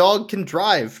apparently the dog can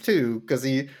drive, too, because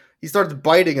he starts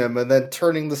biting him and then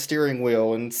turning the steering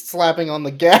wheel and slapping on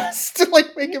the gas to, like,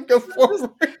 make him go forward.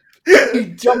 He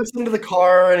jumps into the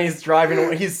car, and he's driving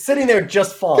away. He's sitting there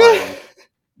just fine.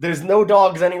 There's no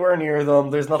dogs anywhere near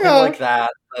them. There's nothing like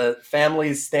that. The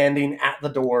family's standing at the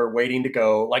door, waiting to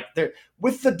go. Like, they're...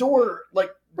 With the door,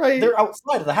 like... Right. They're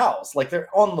outside of the house. Like, they're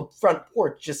on the front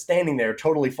porch, just standing there,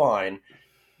 totally fine.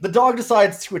 the dog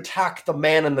decides to attack the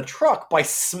man in the truck by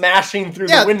smashing through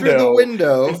the window. Through the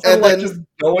window. Instead of, like, just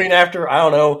going after, I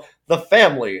don't know, the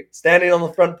family standing on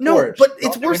the front porch. No, but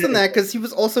it's worse than that, because he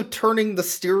was also turning the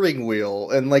steering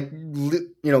wheel and, like,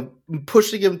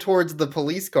 pushing him towards the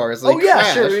police cars. Like,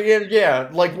 sure, yeah.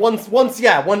 Like, once, when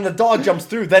the dog jumps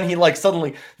through, then he, like,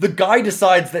 suddenly, the guy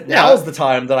decides that now's the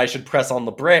time that I should press on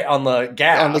the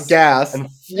gas.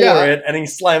 And floor it, and he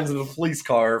slams into the police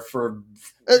car for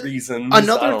reasons.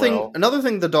 Another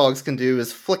thing the dogs can do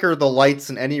is flicker the lights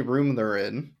in any room they're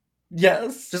in.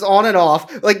 Yes. Just on and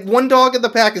off. Like, one dog in the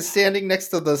pack is standing next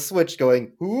to the switch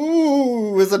going,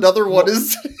 ooh, as another one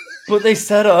is... But they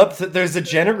set up that there's a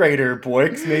generator,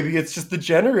 Boix. Maybe it's just the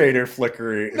generator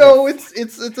flickering. No, it's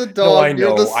a dog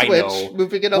near the switch,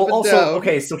 moving it up and down.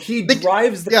 Okay, so he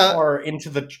drives the car into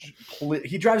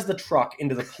he drives the truck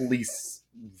into the police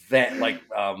van, like,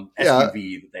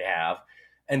 SUV that they have,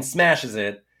 and smashes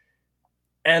it.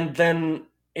 And then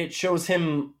it shows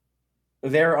him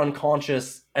there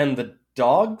unconscious, and the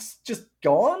dog's just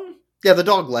gone? Yeah, the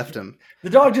dog left him.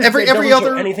 The dog just doesn't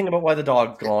show anything about why the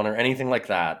dog's gone or anything like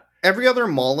that. Every other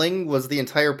mauling was the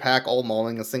entire pack all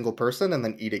mauling a single person and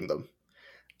then eating them.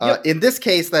 Yep. In this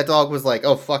case, that dog was like,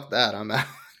 oh, fuck that, I'm out.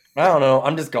 I don't know,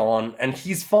 I'm just gone. And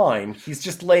he's fine. He's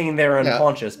just laying there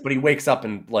unconscious, but he wakes up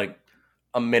in, like,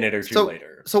 a minute or two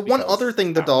later. So one other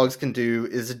thing the dogs can do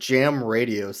is jam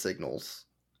radio signals.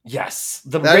 Yes,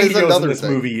 the radios in this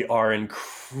movie are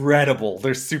incredible.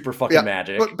 They're super fucking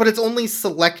magic. But it's only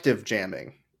selective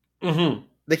jamming. Mm-hmm.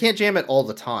 They can't jam it all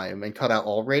the time and cut out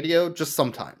all radio, just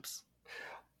sometimes.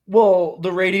 Well,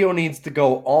 the radio needs to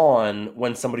go on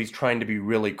when somebody's trying to be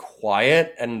really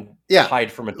quiet and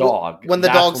hide from a dog. When the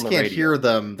dogs can't hear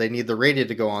them, they need the radio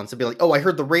to go on. So be like, oh, I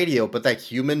heard the radio, but that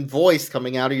human voice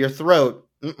coming out of your throat.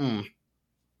 Mm-mm.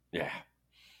 Yeah.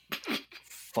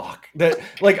 Fuck. The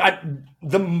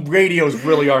radios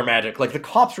really are magic. Like, the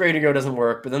cops' radio doesn't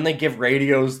work, but then they give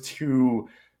radios to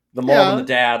the mom and the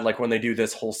dad, like, when they do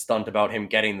this whole stunt about him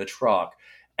getting the truck.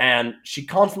 And she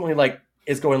constantly, like,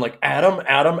 is going, like, Adam.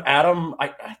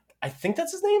 I think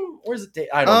that's his name? Or is it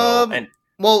I don't know.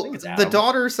 And the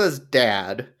daughter says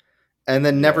dad, and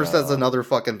then never says another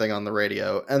fucking thing on the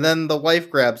radio. And then the wife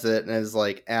grabs it and is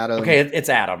like, Adam. Okay, it's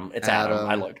Adam. It's Adam.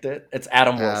 I looked it. It's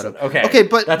Adam Wilson. Okay,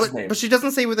 but she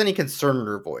doesn't say with any concern in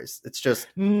her voice. It's just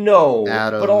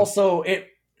Adam. But also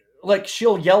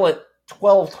she'll yell it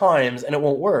 12 times and it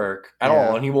won't work at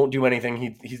all, and he won't do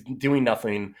anything. He's doing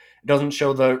nothing. It doesn't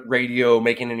show the radio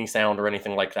making any sound or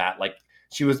anything like that. Like,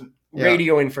 she was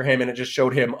radioing for him, and it just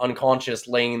showed him unconscious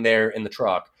laying there in the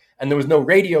truck. And there was no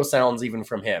radio sounds even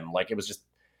from him. Like, it was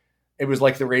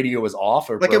like the radio was off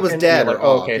or like broken. It was dead. Like,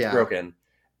 oh, okay, it's broken.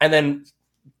 And then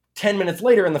 10 minutes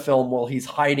later in the film, while he's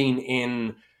hiding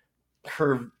in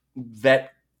her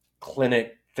vet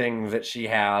clinic thing that she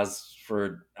has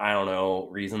for, I don't know,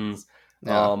 reasons,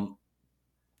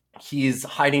 he's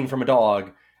hiding from a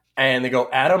dog. And they go,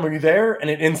 Adam, are you there? And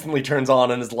it instantly turns on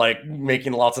and is, like,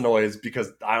 making lots of noise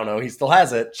because, I don't know, he still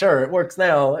has it. Sure, it works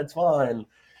now. It's fine.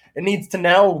 It needs to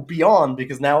now be on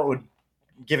because now it would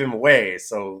give him away.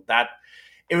 So that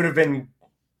it would have been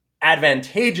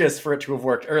advantageous for it to have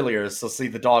worked earlier. So see,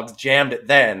 the dogs jammed it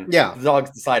then. Yeah. The dogs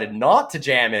decided not to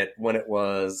jam it when it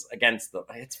was against them.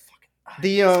 It's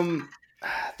fucking...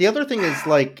 The other thing is,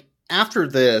 like, after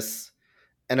this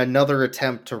and another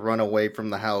attempt to run away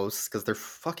from the house because they're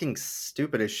fucking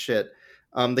stupid as shit,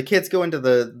 the kids go into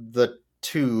the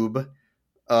tube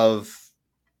of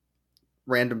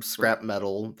random scrap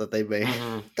metal that they made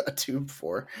a tube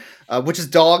for, which is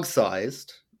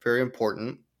dog-sized, very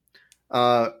important.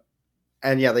 And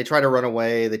they try to run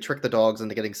away. They trick the dogs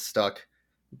into getting stuck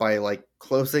by, like,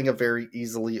 closing a very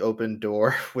easily open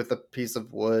door with a piece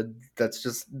of wood that's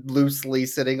just loosely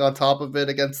sitting on top of it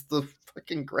against the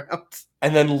fucking ground.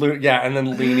 And then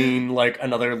leaning, like,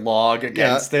 another log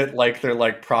against it, like they're,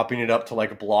 like, propping it up to,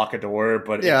 like, block a door,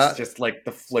 but it's just, like,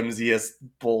 the flimsiest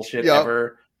bullshit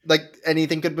ever. Like,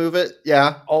 anything could move it,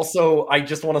 Also, I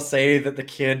just want to say that the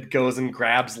kid goes and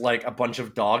grabs, like, a bunch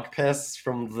of dog piss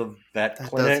from the vet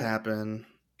clinic. That does happen.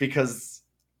 Because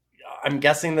I'm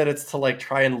guessing that it's to, like,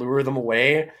 try and lure them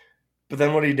away. But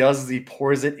then what he does is he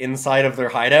pours it inside of their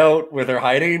hideout where they're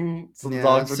hiding. So the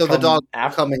dogs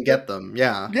would come and get them.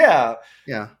 Yeah. Yeah.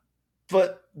 Yeah.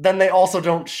 But then they also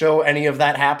don't show any of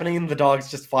that happening. The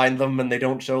dogs just find them, and they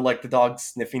don't show, like, the dog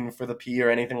sniffing for the pee or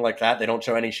anything like that. They don't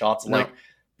show any shots of, like,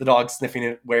 the dog sniffing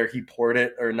it where he poured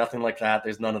it or nothing like that.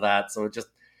 There's none of that. So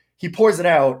he pours it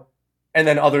out, and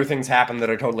then other things happen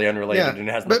that are totally unrelated and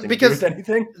it has nothing to do with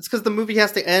anything. It's because the movie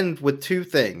has to end with two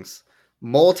things: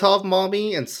 Molotov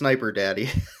Mommy and Sniper Daddy.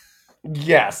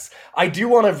 Yes, I do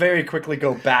want to very quickly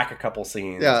go back a couple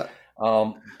scenes. Yeah.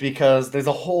 Because there's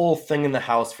a whole thing in the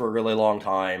house for a really long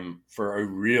time,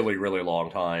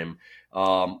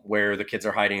 where the kids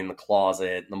are hiding in the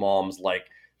closet, and the mom's like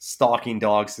stalking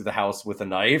dogs through the house with a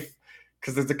knife.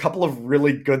 Because there's a couple of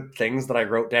really good things that I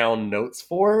wrote down notes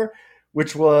for,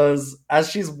 which was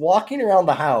as she's walking around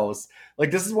the house,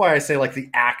 like this is why I say like the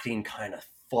acting kind of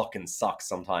fucking sucks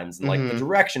sometimes, and like the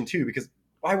direction too, because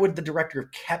why would the director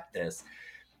have kept this?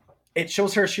 It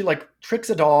shows her, she like tricks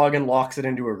a dog and locks it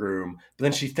into a room, but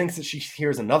then she thinks that she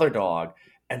hears another dog,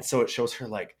 and so it shows her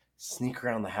like sneak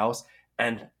around the house,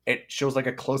 and it shows like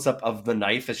a close-up of the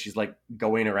knife as she's like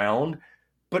going around,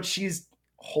 but she's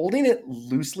holding it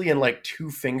loosely in like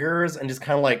two fingers and just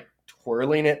kind of like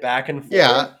twirling it back and forth.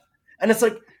 Yeah. And it's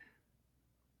like,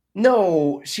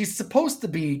 no, she's supposed to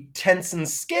be tense and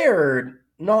scared,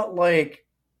 not like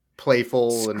playful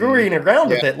screwing around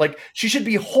with it. Like she should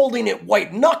be holding it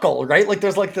white knuckle, right? Like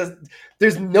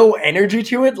there's no energy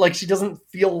to it. Like she doesn't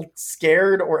feel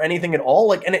scared or anything at all.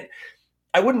 Like, and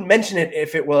I wouldn't mention it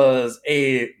if it was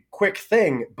a quick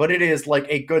thing, but it is like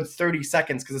a good 30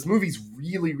 seconds because this movie's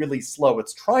really, really slow.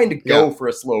 It's trying to go for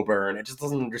a slow burn. It just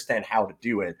doesn't understand how to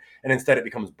do it. And instead it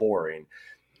becomes boring.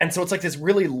 And so it's like this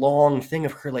really long thing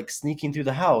of her like sneaking through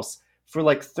the house for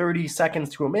like 30 seconds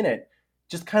to a minute,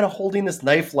 just kind of holding this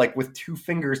knife like with two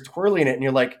fingers twirling it, and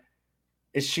you're like,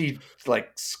 is she like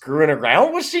screwing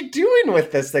around? What's she doing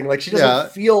with this thing? Like she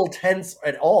doesn't feel tense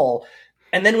at all.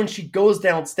 And then when she goes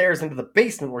downstairs into the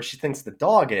basement where she thinks the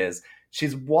dog is,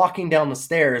 she's walking down the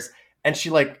stairs and she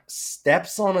like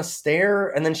steps on a stair,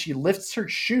 and then she lifts her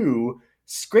shoe,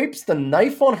 scrapes the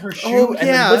knife on her shoe, and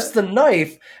then lifts the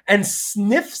knife and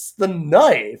sniffs the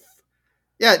knife.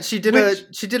 Yeah, she did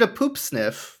a poop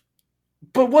sniff.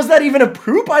 But was that even a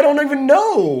poop? I don't even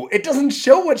know. It doesn't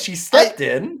show what she stepped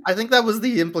in. I think that was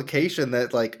the implication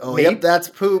that like, oh, yep, that's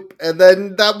poop. And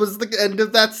then that was the end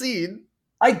of that scene.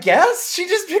 I guess. She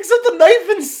just picks up the knife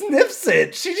and sniffs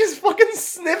it. She just fucking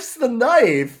sniffs the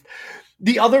knife.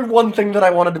 The other one thing that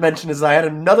I wanted to mention is I had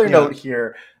another note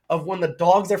here of when the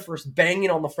dogs are first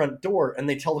banging on the front door and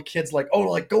they tell the kids like, oh,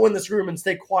 like go in this room and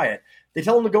stay quiet. They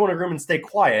tell them to go in a room and stay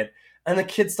quiet. And the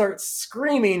kids start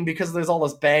screaming because there's all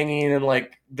this banging and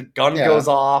like the gun goes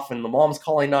off and the mom's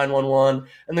calling 911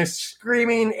 and they're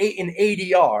screaming in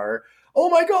ADR. Oh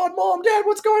my God, Mom, Dad,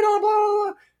 what's going on? Blah, blah,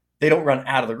 blah. They don't run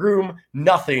out of the room,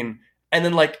 nothing. And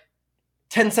then like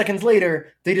 10 seconds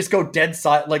later, they just go dead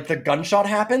silent. Like the gunshot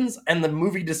happens and the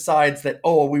movie decides that,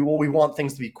 oh, we want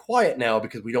things to be quiet now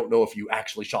because we don't know if you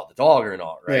actually shot the dog or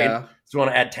not, right? Yeah. So we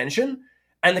want to add tension.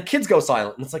 And the kids go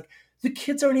silent. And it's like, the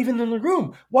kids aren't even in the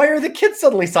room. Why are the kids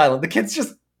suddenly silent? The kids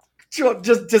just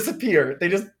disappear. They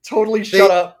just totally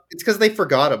shut up. It's because they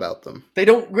forgot about them. They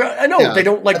don't. I know they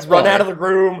don't like run out of the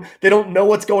room. They don't know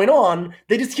what's going on.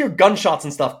 They just hear gunshots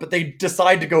and stuff. But they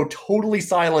decide to go totally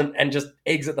silent and just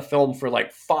exit the film for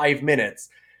like 5 minutes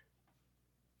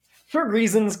for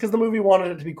reasons, because the movie wanted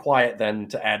it to be quiet then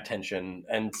to add tension,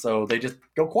 and so they just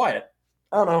go quiet.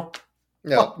 I don't know.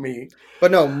 No. Fuck me. But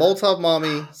no, Molotov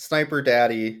Mommy, Sniper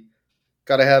Daddy.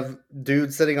 Gotta have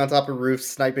dude sitting on top of roofs,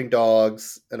 sniping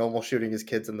dogs, and almost shooting his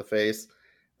kids in the face.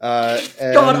 God,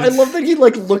 I love that he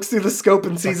like looks through the scope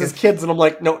and sees his kids, and I'm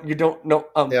like, no, you don't. No,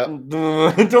 don't point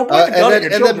the gun at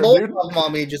your children, and then Molotov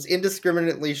Mommy just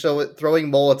indiscriminately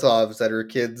throwing Molotovs at her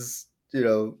kids,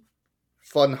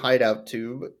 fun hideout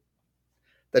tube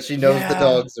that she knows the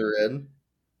dogs are in.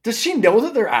 Does she know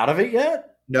that they're out of it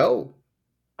yet? No,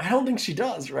 I don't think she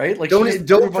does. Right? Like,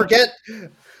 don't forget.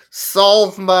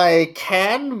 Solve my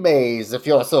can maze if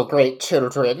you're so great,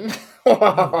 children.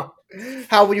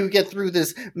 How will you get through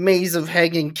this maze of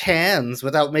hanging cans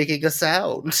without making a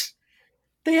sound?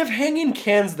 They have hanging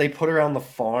cans they put around the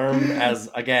farm as,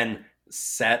 again,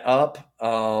 set up.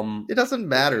 It doesn't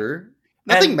matter.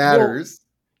 Nothing matters.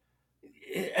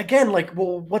 Again,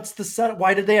 what's the setup?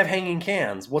 Why did they have hanging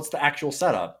cans? What's the actual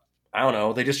setup? I don't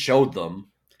know. They just showed them.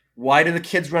 Why do the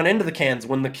kids run into the cans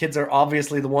when the kids are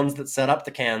obviously the ones that set up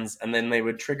the cans, and then they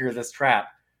would trigger this trap?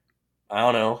 I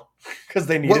don't know. Because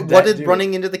they needed what did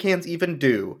running into the cans even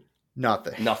do?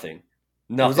 Nothing. Nothing.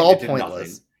 It was all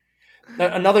pointless.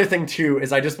 Another thing, too,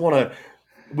 is I just want to...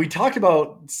 We talked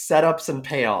about setups and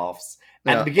payoffs.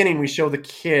 At the beginning, we show the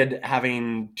kid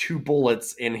having 2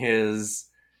 bullets in his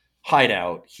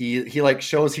hideout. He like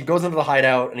shows, he goes into the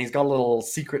hideout and he's got a little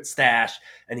secret stash,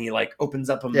 and he like opens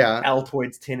up an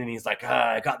Altoids tin and he's like,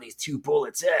 I got these 2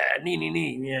 bullets. Yeah,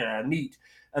 neat.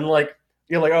 And like,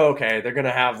 you're like, oh, okay, they're gonna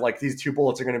have like these 2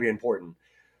 bullets are gonna be important.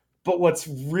 But what's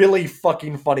really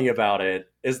fucking funny about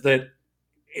it is that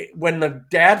when the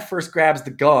dad first grabs the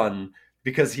gun,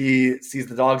 because he sees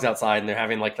the dogs outside and they're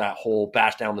having like that whole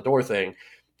bash down the door thing.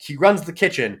 He runs to the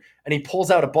kitchen and he pulls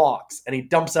out a box and he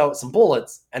dumps out some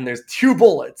bullets, and there's 2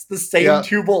 bullets, the same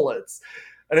 2 bullets.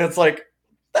 And it's like,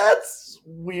 that's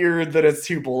weird that it's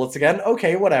 2 bullets again.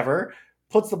 Okay, whatever.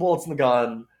 Puts the bullets in the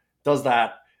gun, does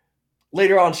that.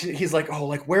 Later on, he's like, oh,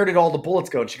 like, where did all the bullets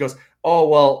go? And she goes, oh,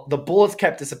 well, the bullets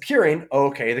kept disappearing.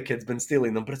 Okay, the kid's been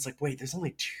stealing them. But it's like, wait, there's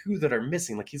only 2 that are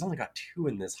missing. Like, he's only got 2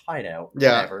 in this hideout.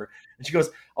 Yeah. Whatever. And she goes,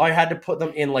 oh, I had to put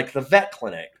them in, like, the vet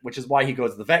clinic, which is why he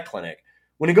goes to the vet clinic.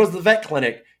 When he goes to the vet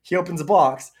clinic, he opens a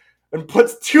box and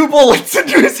puts 2 bullets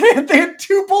into his hand. They had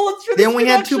 2 bullets for this. They only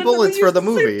had 2 bullets for the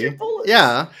movie.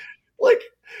 Yeah. Like,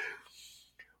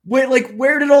 wait, like,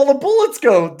 where did all the bullets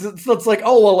go? So it's like,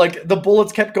 oh, well, like, the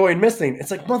bullets kept going missing. It's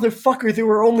like, motherfucker, there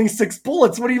were only 6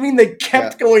 bullets. What do you mean they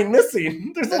kept going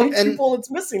missing? There's only 2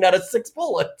 bullets missing out of 6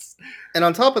 bullets. And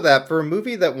on top of that, for a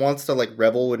movie that wants to, like,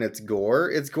 revel in its gore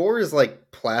is,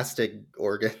 like, plastic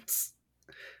organs.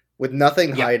 With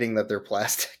nothing hiding that they're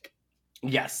plastic.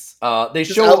 Yes. They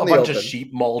show a bunch of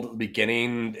sheep mauled at the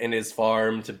beginning in his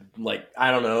farm to, like,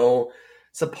 I don't know,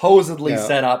 supposedly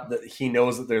set up that he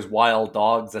knows that there's wild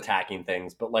dogs attacking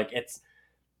things, but like it's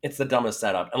the dumbest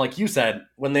setup. And like you said,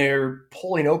 when they're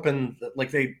pulling open,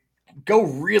 like they go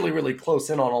really, really close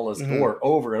in on all this door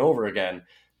over and over again,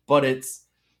 but it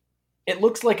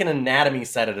looks like an anatomy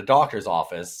set at a doctor's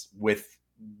office with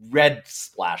red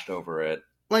splashed over it.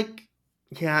 Like,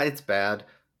 yeah, it's bad.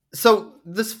 So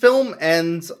this film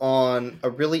ends on a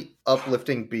really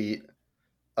uplifting beat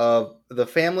of the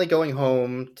family going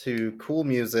home to cool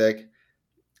music,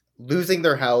 losing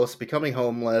their house, becoming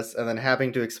homeless, and then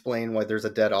having to explain why there's a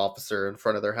dead officer in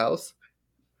front of their house.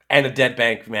 And a dead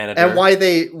bank manager. And why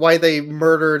they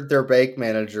murdered their bank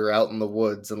manager out in the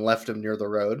woods and left him near the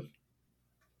road.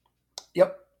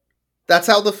 Yep. That's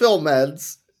how the film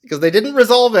ends. Because they didn't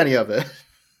resolve any of it.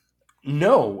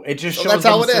 No, it just shows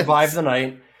them survive the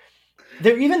night.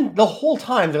 They're even, the whole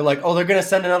time, they're like, oh, they're going to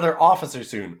send another officer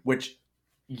soon. Which,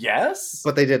 yes.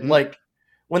 But they didn't. Like,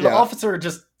 when the officer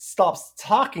just stops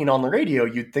talking on the radio,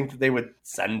 you'd think that they would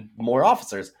send more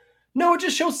officers. No, it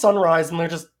just shows sunrise, and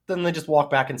they just walk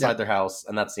back inside their house,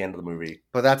 and that's the end of the movie.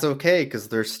 But that's okay, because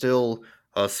there's still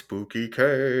a spooky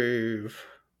cave.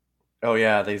 Oh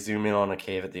yeah, they zoom in on a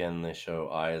cave at the end, and they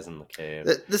show eyes in the cave.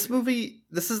 This movie,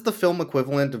 this is the film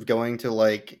equivalent of going to,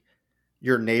 like,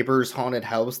 your neighbor's haunted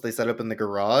house they set up in the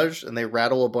garage, and they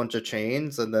rattle a bunch of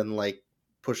chains, and then, like,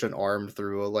 push an arm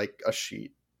through, a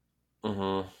sheet.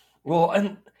 Mm-hmm. Well,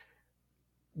 and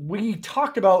we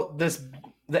talked about this,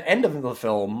 the end of the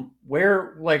film,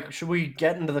 where, like, should we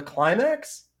get into the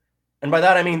climax? And by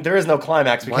that I mean there is no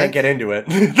climax. We can't get into it.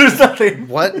 There's nothing.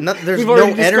 What? No, there's no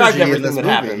energy in this movie.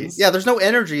 Happens. Yeah, there's no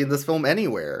energy in this film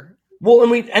anywhere. Well,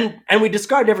 and we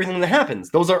described everything that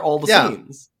happens. Those are all the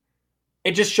scenes.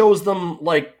 It just shows them,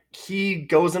 like, he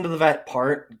goes into the vet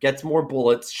part, gets more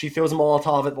bullets. She throws a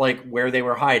Molotov at, like, where they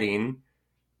were hiding,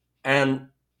 and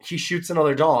he shoots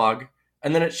another dog.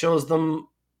 And then it shows them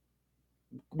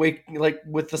with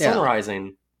the sun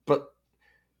rising, but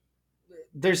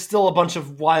there's still a bunch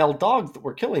of wild dogs that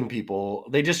were killing people.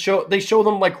 They show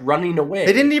them, like, running away.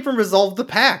 They didn't even resolve the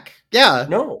pack. Yeah.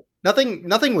 No.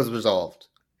 Nothing was resolved.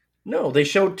 No, they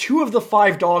show 2 of the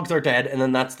 5 dogs are dead, and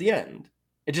then that's the end.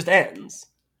 It just ends.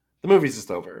 The movie's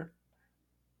just over.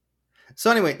 So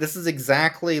anyway, this is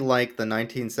exactly like the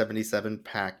 1977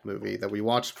 Pack movie that we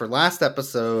watched for last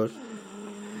episode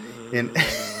in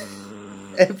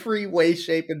every way,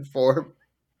 shape, and form.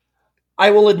 I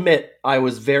will admit I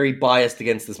was very biased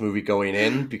against this movie going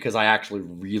in because I actually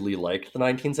really liked the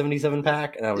 1977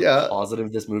 Pack, and I was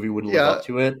positive this movie wouldn't live up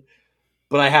to it.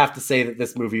 But I have to say that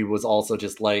this movie was also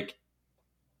just like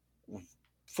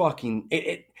fucking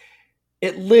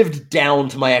it lived down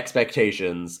to my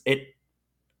expectations.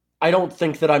 I don't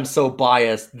think that I'm so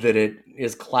biased that it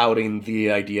is clouding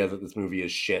the idea that this movie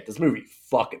is shit. This movie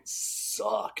fucking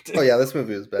sucked. Oh yeah, this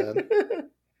movie was bad.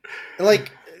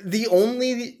 Like, the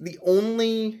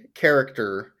only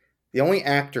character, the only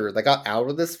actor that got out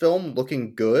of this film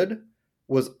looking good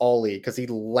was Ollie, because he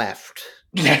left.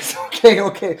 Yes,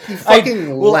 okay. He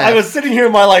fucking left. I was sitting here,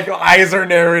 my, like, eyes are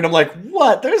narrowing. I'm like,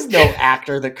 what? There's no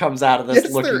actor that comes out of this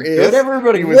looking good.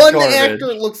 Everybody was one garbage.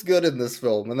 actor looks good in this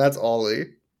film, and that's Ollie.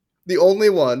 The only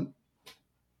one.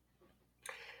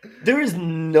 There is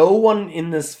no one in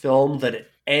this film that at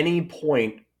any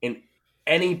point, in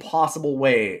any possible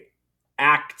way,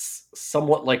 acts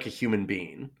somewhat like a human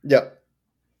being. Yep.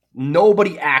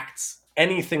 Nobody acts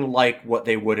anything like what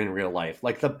they would in real life.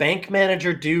 Like, the bank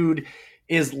manager dude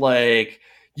is like,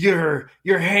 you're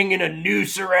hanging a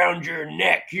noose around your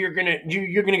neck. You're gonna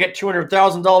get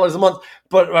 $200,000 a month,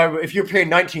 but if you're paying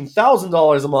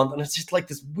 $19,000 a month, and it's just like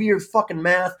this weird fucking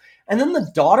math. And then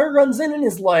the daughter runs in and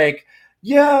is like,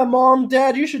 yeah, Mom,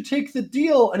 Dad, you should take the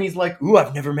deal. And he's like, ooh,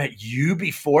 I've never met you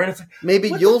before. And it's like, maybe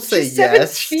you'll say she's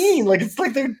yes. 17. Like, it's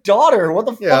like their daughter. What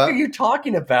the fuck are you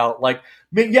talking about? Like,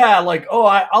 yeah, like, oh,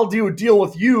 I'll do a deal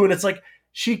with you. And it's like,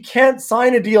 she can't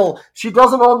sign a deal. She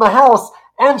doesn't own the house.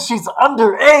 And she's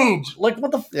underage. Like,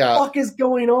 what the fuck is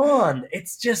going on?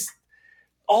 It's just,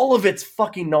 all of it's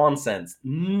fucking nonsense.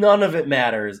 None of it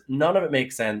matters. None of it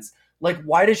makes sense. Like,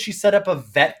 why does she set up a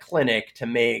vet clinic to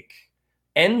make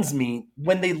ends meet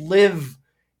when they live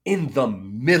in the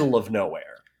middle of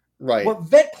nowhere? Right. What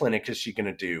vet clinic is she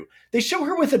gonna do? They show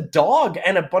her with a dog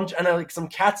and like some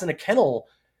cats in a kennel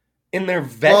in their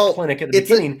vet clinic at the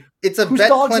beginning. It's a whose vet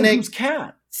dogs clinic and whose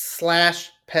cat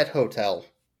 / pet hotel.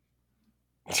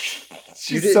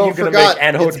 She's so gonna make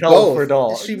an hotel for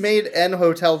dogs. She made an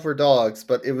hotel for dogs,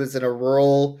 but it was in a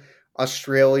rural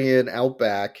Australian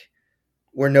outback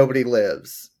where nobody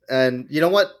lives. And you know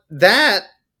what? That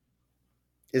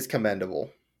is commendable.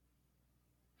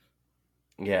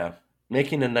 Yeah.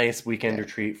 Making a nice weekend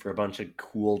retreat for a bunch of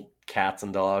cool cats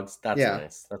and dogs. That's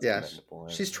nice. That's commendable.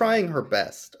 She's trying her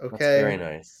best, okay? That's very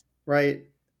nice. Right?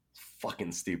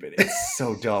 Fucking stupid. It's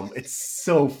so dumb. It's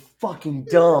so fucking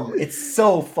dumb. It's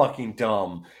so fucking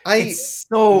dumb. It's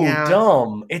so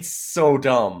dumb. It's so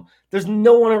dumb. There's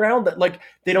no one around that, like,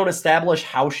 they don't establish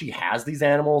how she has these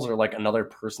animals or, like, another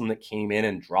person that came in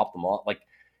and dropped them off. Like,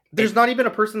 there's not even a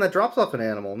person that drops off an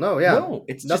animal. No,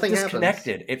 it's nothing just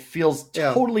disconnected. It feels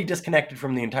totally disconnected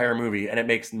from the entire movie, and it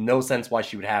makes no sense why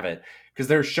she would have it. Because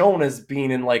they're shown as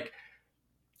being in, like,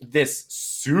 this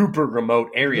super remote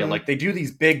area. Like, they do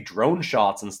these big drone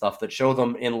shots and stuff that show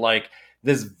them in, like,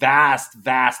 this vast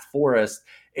forest.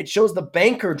 It shows the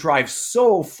banker drive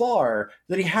so far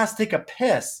that he has to take a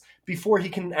piss before he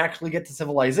can actually get to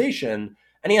civilization,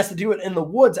 and he has to do it in the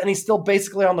woods, and he's still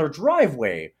basically on their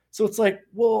driveway. So it's like,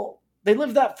 well, they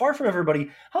live that far from everybody.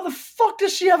 How the fuck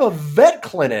does she have a vet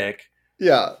clinic?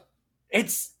 Yeah. None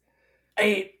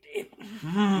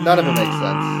of it makes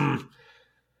sense.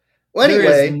 Well, anyway,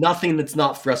 there is nothing that's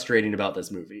not frustrating about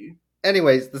this movie.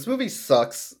 Anyways, this movie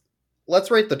sucks. Let's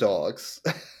rate the dogs,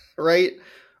 right?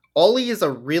 Ollie is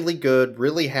a really good,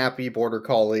 really happy border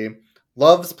collie.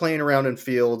 Loves playing around in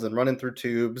fields and running through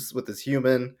tubes with his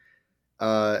human.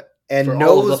 And for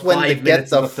knows when to get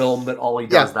the film that Ollie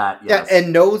does that. Yes. Yeah,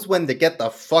 and knows when to get the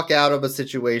fuck out of a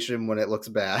situation when it looks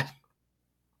bad.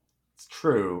 It's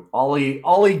true. Ollie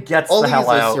gets the hell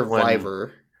out. Ollie's a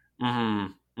survivor.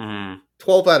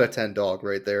 12 out of 10 dog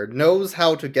right there. Knows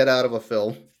how to get out of a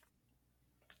film.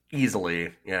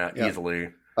 Easily. Yeah, easily.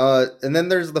 And then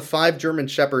there's the 5 German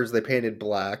Shepherds they painted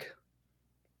black.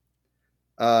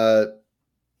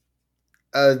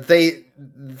 They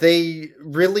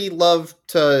really love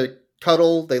to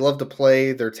cuddle. They love to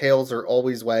play. Their tails are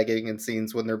always wagging in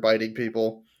scenes when they're biting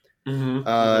people.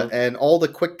 And all the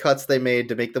quick cuts they made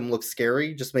to make them look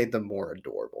scary just made them more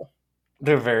adorable.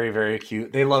 They're very, very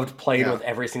cute. They loved playing with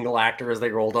every single actor as they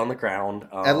rolled on the ground.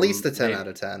 At least a 10 out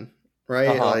of 10,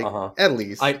 right? At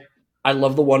least. I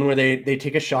love the one where they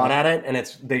take a shot at it, and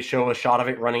they show a shot of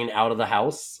it running out of the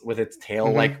house with its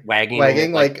tail like wagging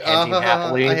like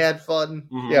happily. I had fun.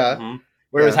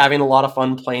 Where it was having a lot of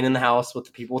fun playing in the house with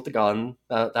the people with the gun.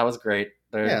 That was great.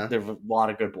 They're a lot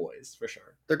of good boys for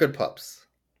sure. They're good pups.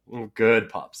 Good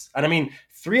pups, and I mean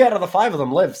 3 out of the 5 of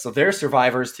them live, so they're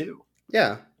survivors too.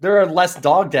 Yeah, there are less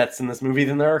dog deaths in this movie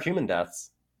than there are human deaths.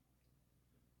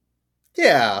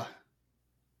 Yeah.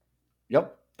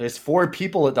 Yep. There's 4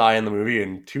 people that die in the movie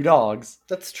and 2 dogs.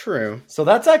 That's true. So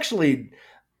that's actually,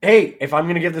 hey, if I'm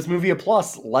going to give this movie a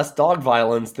plus, less dog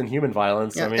violence than human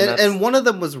violence. Yeah, I mean, and one of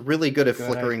them was really good at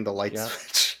flickering the light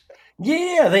switch.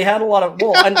 Yeah, they had a lot of,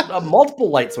 and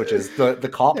multiple light switches, the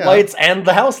cop lights and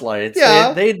the house lights.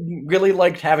 Yeah. They really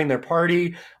liked having their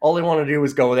party. All they wanted to do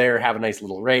was go there, have a nice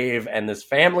little rave, and this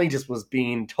family just was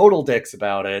being total dicks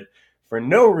about it. For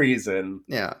no reason.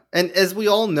 Yeah. And as we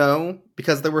all know,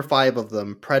 because there were 5 of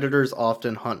them, predators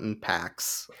often hunt in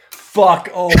packs. Fuck.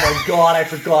 Oh my god, I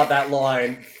forgot that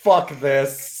line. Fuck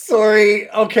this.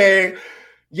 Sorry. Okay.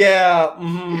 Yeah.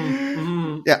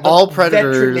 Yeah, all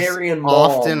predators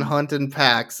often hunt in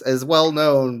packs, as well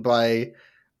known by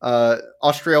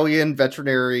Australian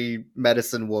veterinary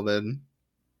medicine woman.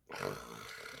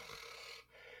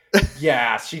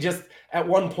 Yeah, she just, at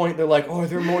one point, they're like, oh, are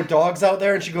there more dogs out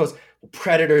there? And she goes,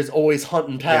 predators always hunt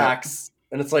in packs.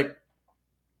 Yeah. And it's like,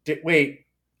 wait,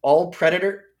 all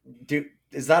predator?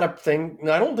 Is that a thing?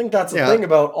 No, I don't think that's a thing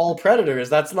about all predators.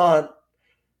 That's not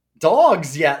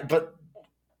dogs, yeah, but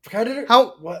how did it?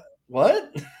 How?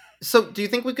 What? So, do you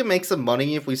think we could make some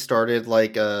money if we started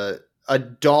like a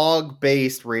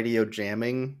dog-based radio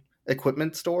jamming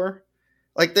equipment store?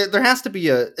 Like there has to be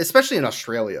especially in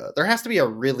Australia, there has to be a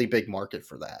really big market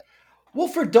for that. Well,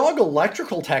 for dog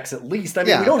electrical techs, at least. I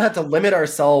mean, we don't have to limit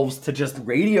ourselves to just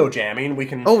radio jamming. We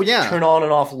can turn on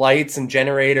and off lights and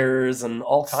generators and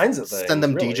all kinds of things. Send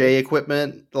them really. DJ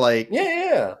equipment. Like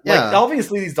yeah. Like,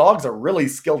 obviously, these dogs are really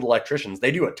skilled electricians.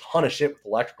 They do a ton of shit with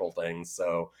electrical things.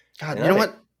 So, God, you know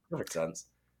what? Perfect sense.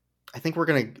 I think we're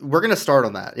gonna start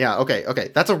on that. Yeah.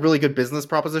 Okay. That's a really good business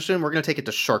proposition. We're gonna take it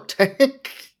to Shark Tank.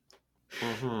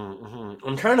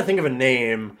 I'm trying to think of a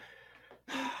name.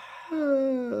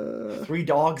 3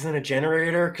 dogs and a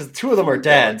generator, because 2 of them are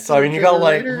dead. So I mean, you gotta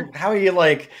like, how are you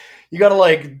like? You gotta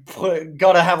like,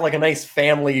 gotta have like a nice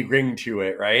family ring to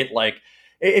it, right? Like,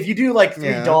 if you do like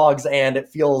 3 dogs and it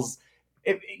feels,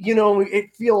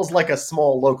 it feels like a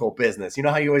small local business. You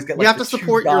know how you always get like, you have to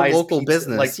support your local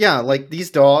business. Like, like these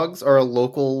dogs are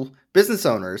local business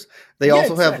owners. They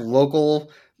also have local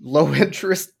low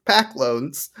interest pack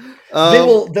loans.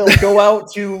 They'll go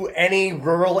out to any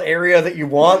rural area that you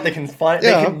want. They can find.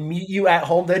 They can meet you at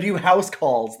home. They do house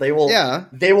calls. They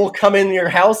will come in your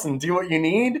house and do what you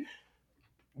need.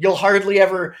 You'll hardly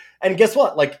ever. And guess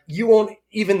what? Like, you won't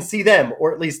even see them,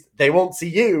 or at least they won't see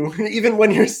you, even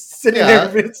when you're sitting there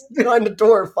behind the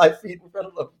door 5 feet in front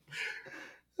of them.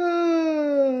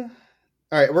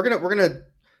 All right, we're gonna go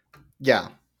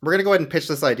ahead and pitch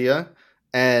this idea.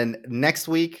 And next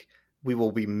week we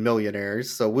will be millionaires.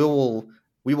 So we will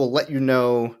let you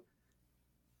know.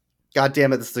 God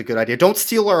damn it, this is a good idea. Don't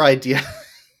steal our idea.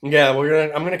 Yeah,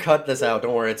 I'm gonna cut this out.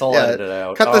 Don't worry, it's all edited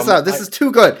out. Cut this out. This is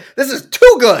too good. This is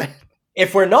too good.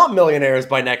 If we're not millionaires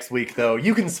by next week, though,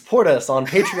 you can support us on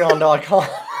Patreon.com.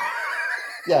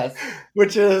 Yes,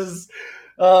 which is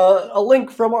a link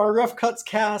from our Rough Cuts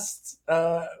Cast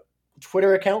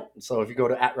Twitter account. So if you go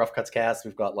to @RoughCutsCast,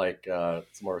 we've got like some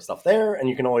more stuff there, and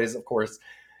you can always, of course,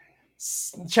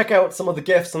 check out some of the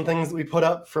GIFs and things that we put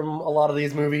up from a lot of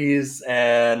these movies.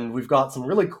 And we've got some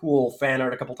really cool fan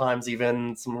art a couple times,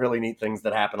 even some really neat things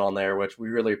that happen on there, which we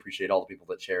really appreciate all the people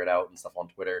that share it out and stuff on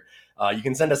Twitter. You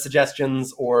can send us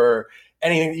suggestions or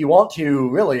anything that you want to,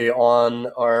 really, on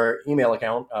our email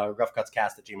account,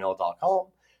 roughcutscast@gmail.com.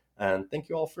 And thank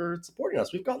you all for supporting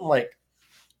us. We've gotten like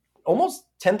almost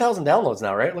 10,000 downloads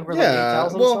now, right? Like we're like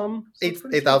 8,000 some.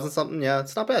 8,000 something, yeah.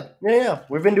 It's not bad. Yeah.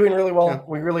 We've been doing really well. Yeah.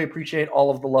 We really appreciate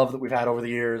all of the love that we've had over the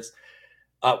years.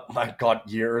 My God,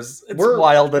 years. It's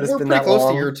wild that it's been that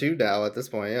long. We're pretty close to year 2 now at this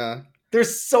point, yeah.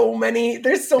 There's so many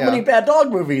bad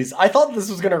dog movies. I thought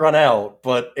this was going to run out,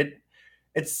 but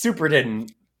it super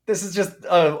didn't. This is just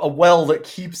a well that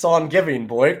keeps on giving,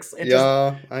 boys.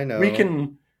 I know. We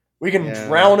can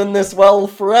drown in this well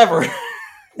forever.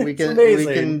 We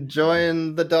can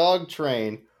join the dog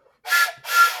train.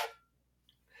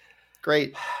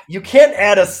 Great. You can't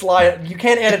add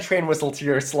a train whistle to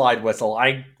your slide whistle.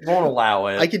 I won't allow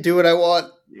it. I can do what I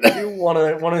want. You one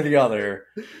or the other.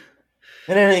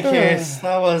 In any case,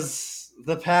 that was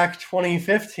the Pack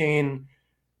 2015,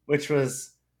 which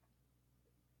was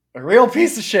a real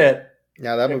piece of shit.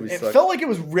 Yeah, that movie sucked. It felt like it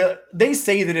was real. They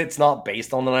say that it's not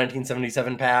based on the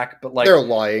 1977 Pack, but like they're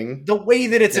lying. The way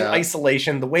that it's in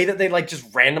isolation, the way that they like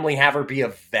just randomly have her be a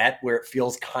vet, where it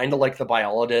feels kind of like the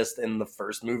biologist in the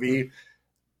first movie,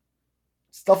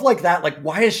 stuff like that. Like,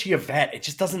 why is she a vet? It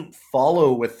just doesn't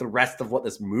follow with the rest of what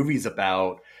this movie's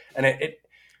about, and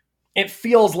it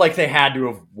feels like they had to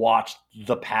have watched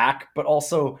the Pack, but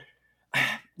also,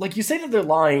 like you say that they're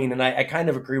lying, and I kind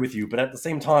of agree with you, but at the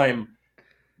same time,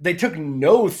 they took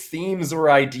no themes or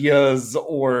ideas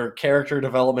or character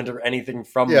development or anything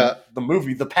from the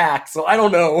movie, The Pack. So I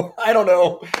don't know.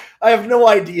 I have no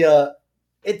idea.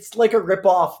 It's like a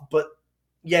ripoff, but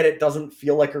yet it doesn't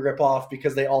feel like a ripoff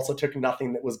because they also took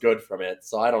nothing that was good from it.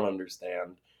 So I don't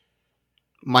understand.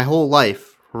 My whole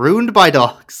life ruined by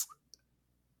dogs.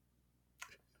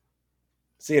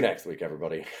 See you next week,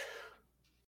 everybody.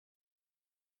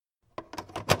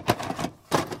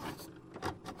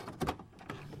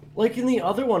 Like in the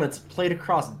other one, it's played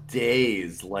across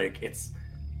days. Like it's,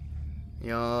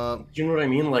 yeah. Do you know what I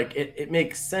mean? Like it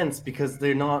makes sense because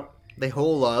they're not. They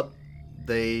hole up.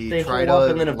 They try hole to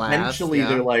up, and then eventually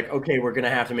they're like, okay, we're gonna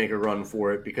have to make a run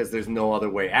for it because there's no other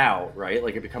way out, right?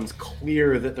 Like it becomes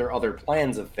clear that their other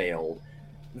plans have failed.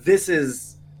 This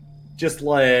is just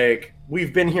like,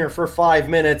 we've been here for 5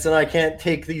 minutes and I can't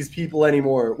take these people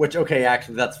anymore. Which, okay,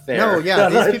 actually, that's fair. No, yeah,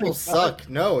 these people suck.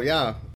 No, yeah.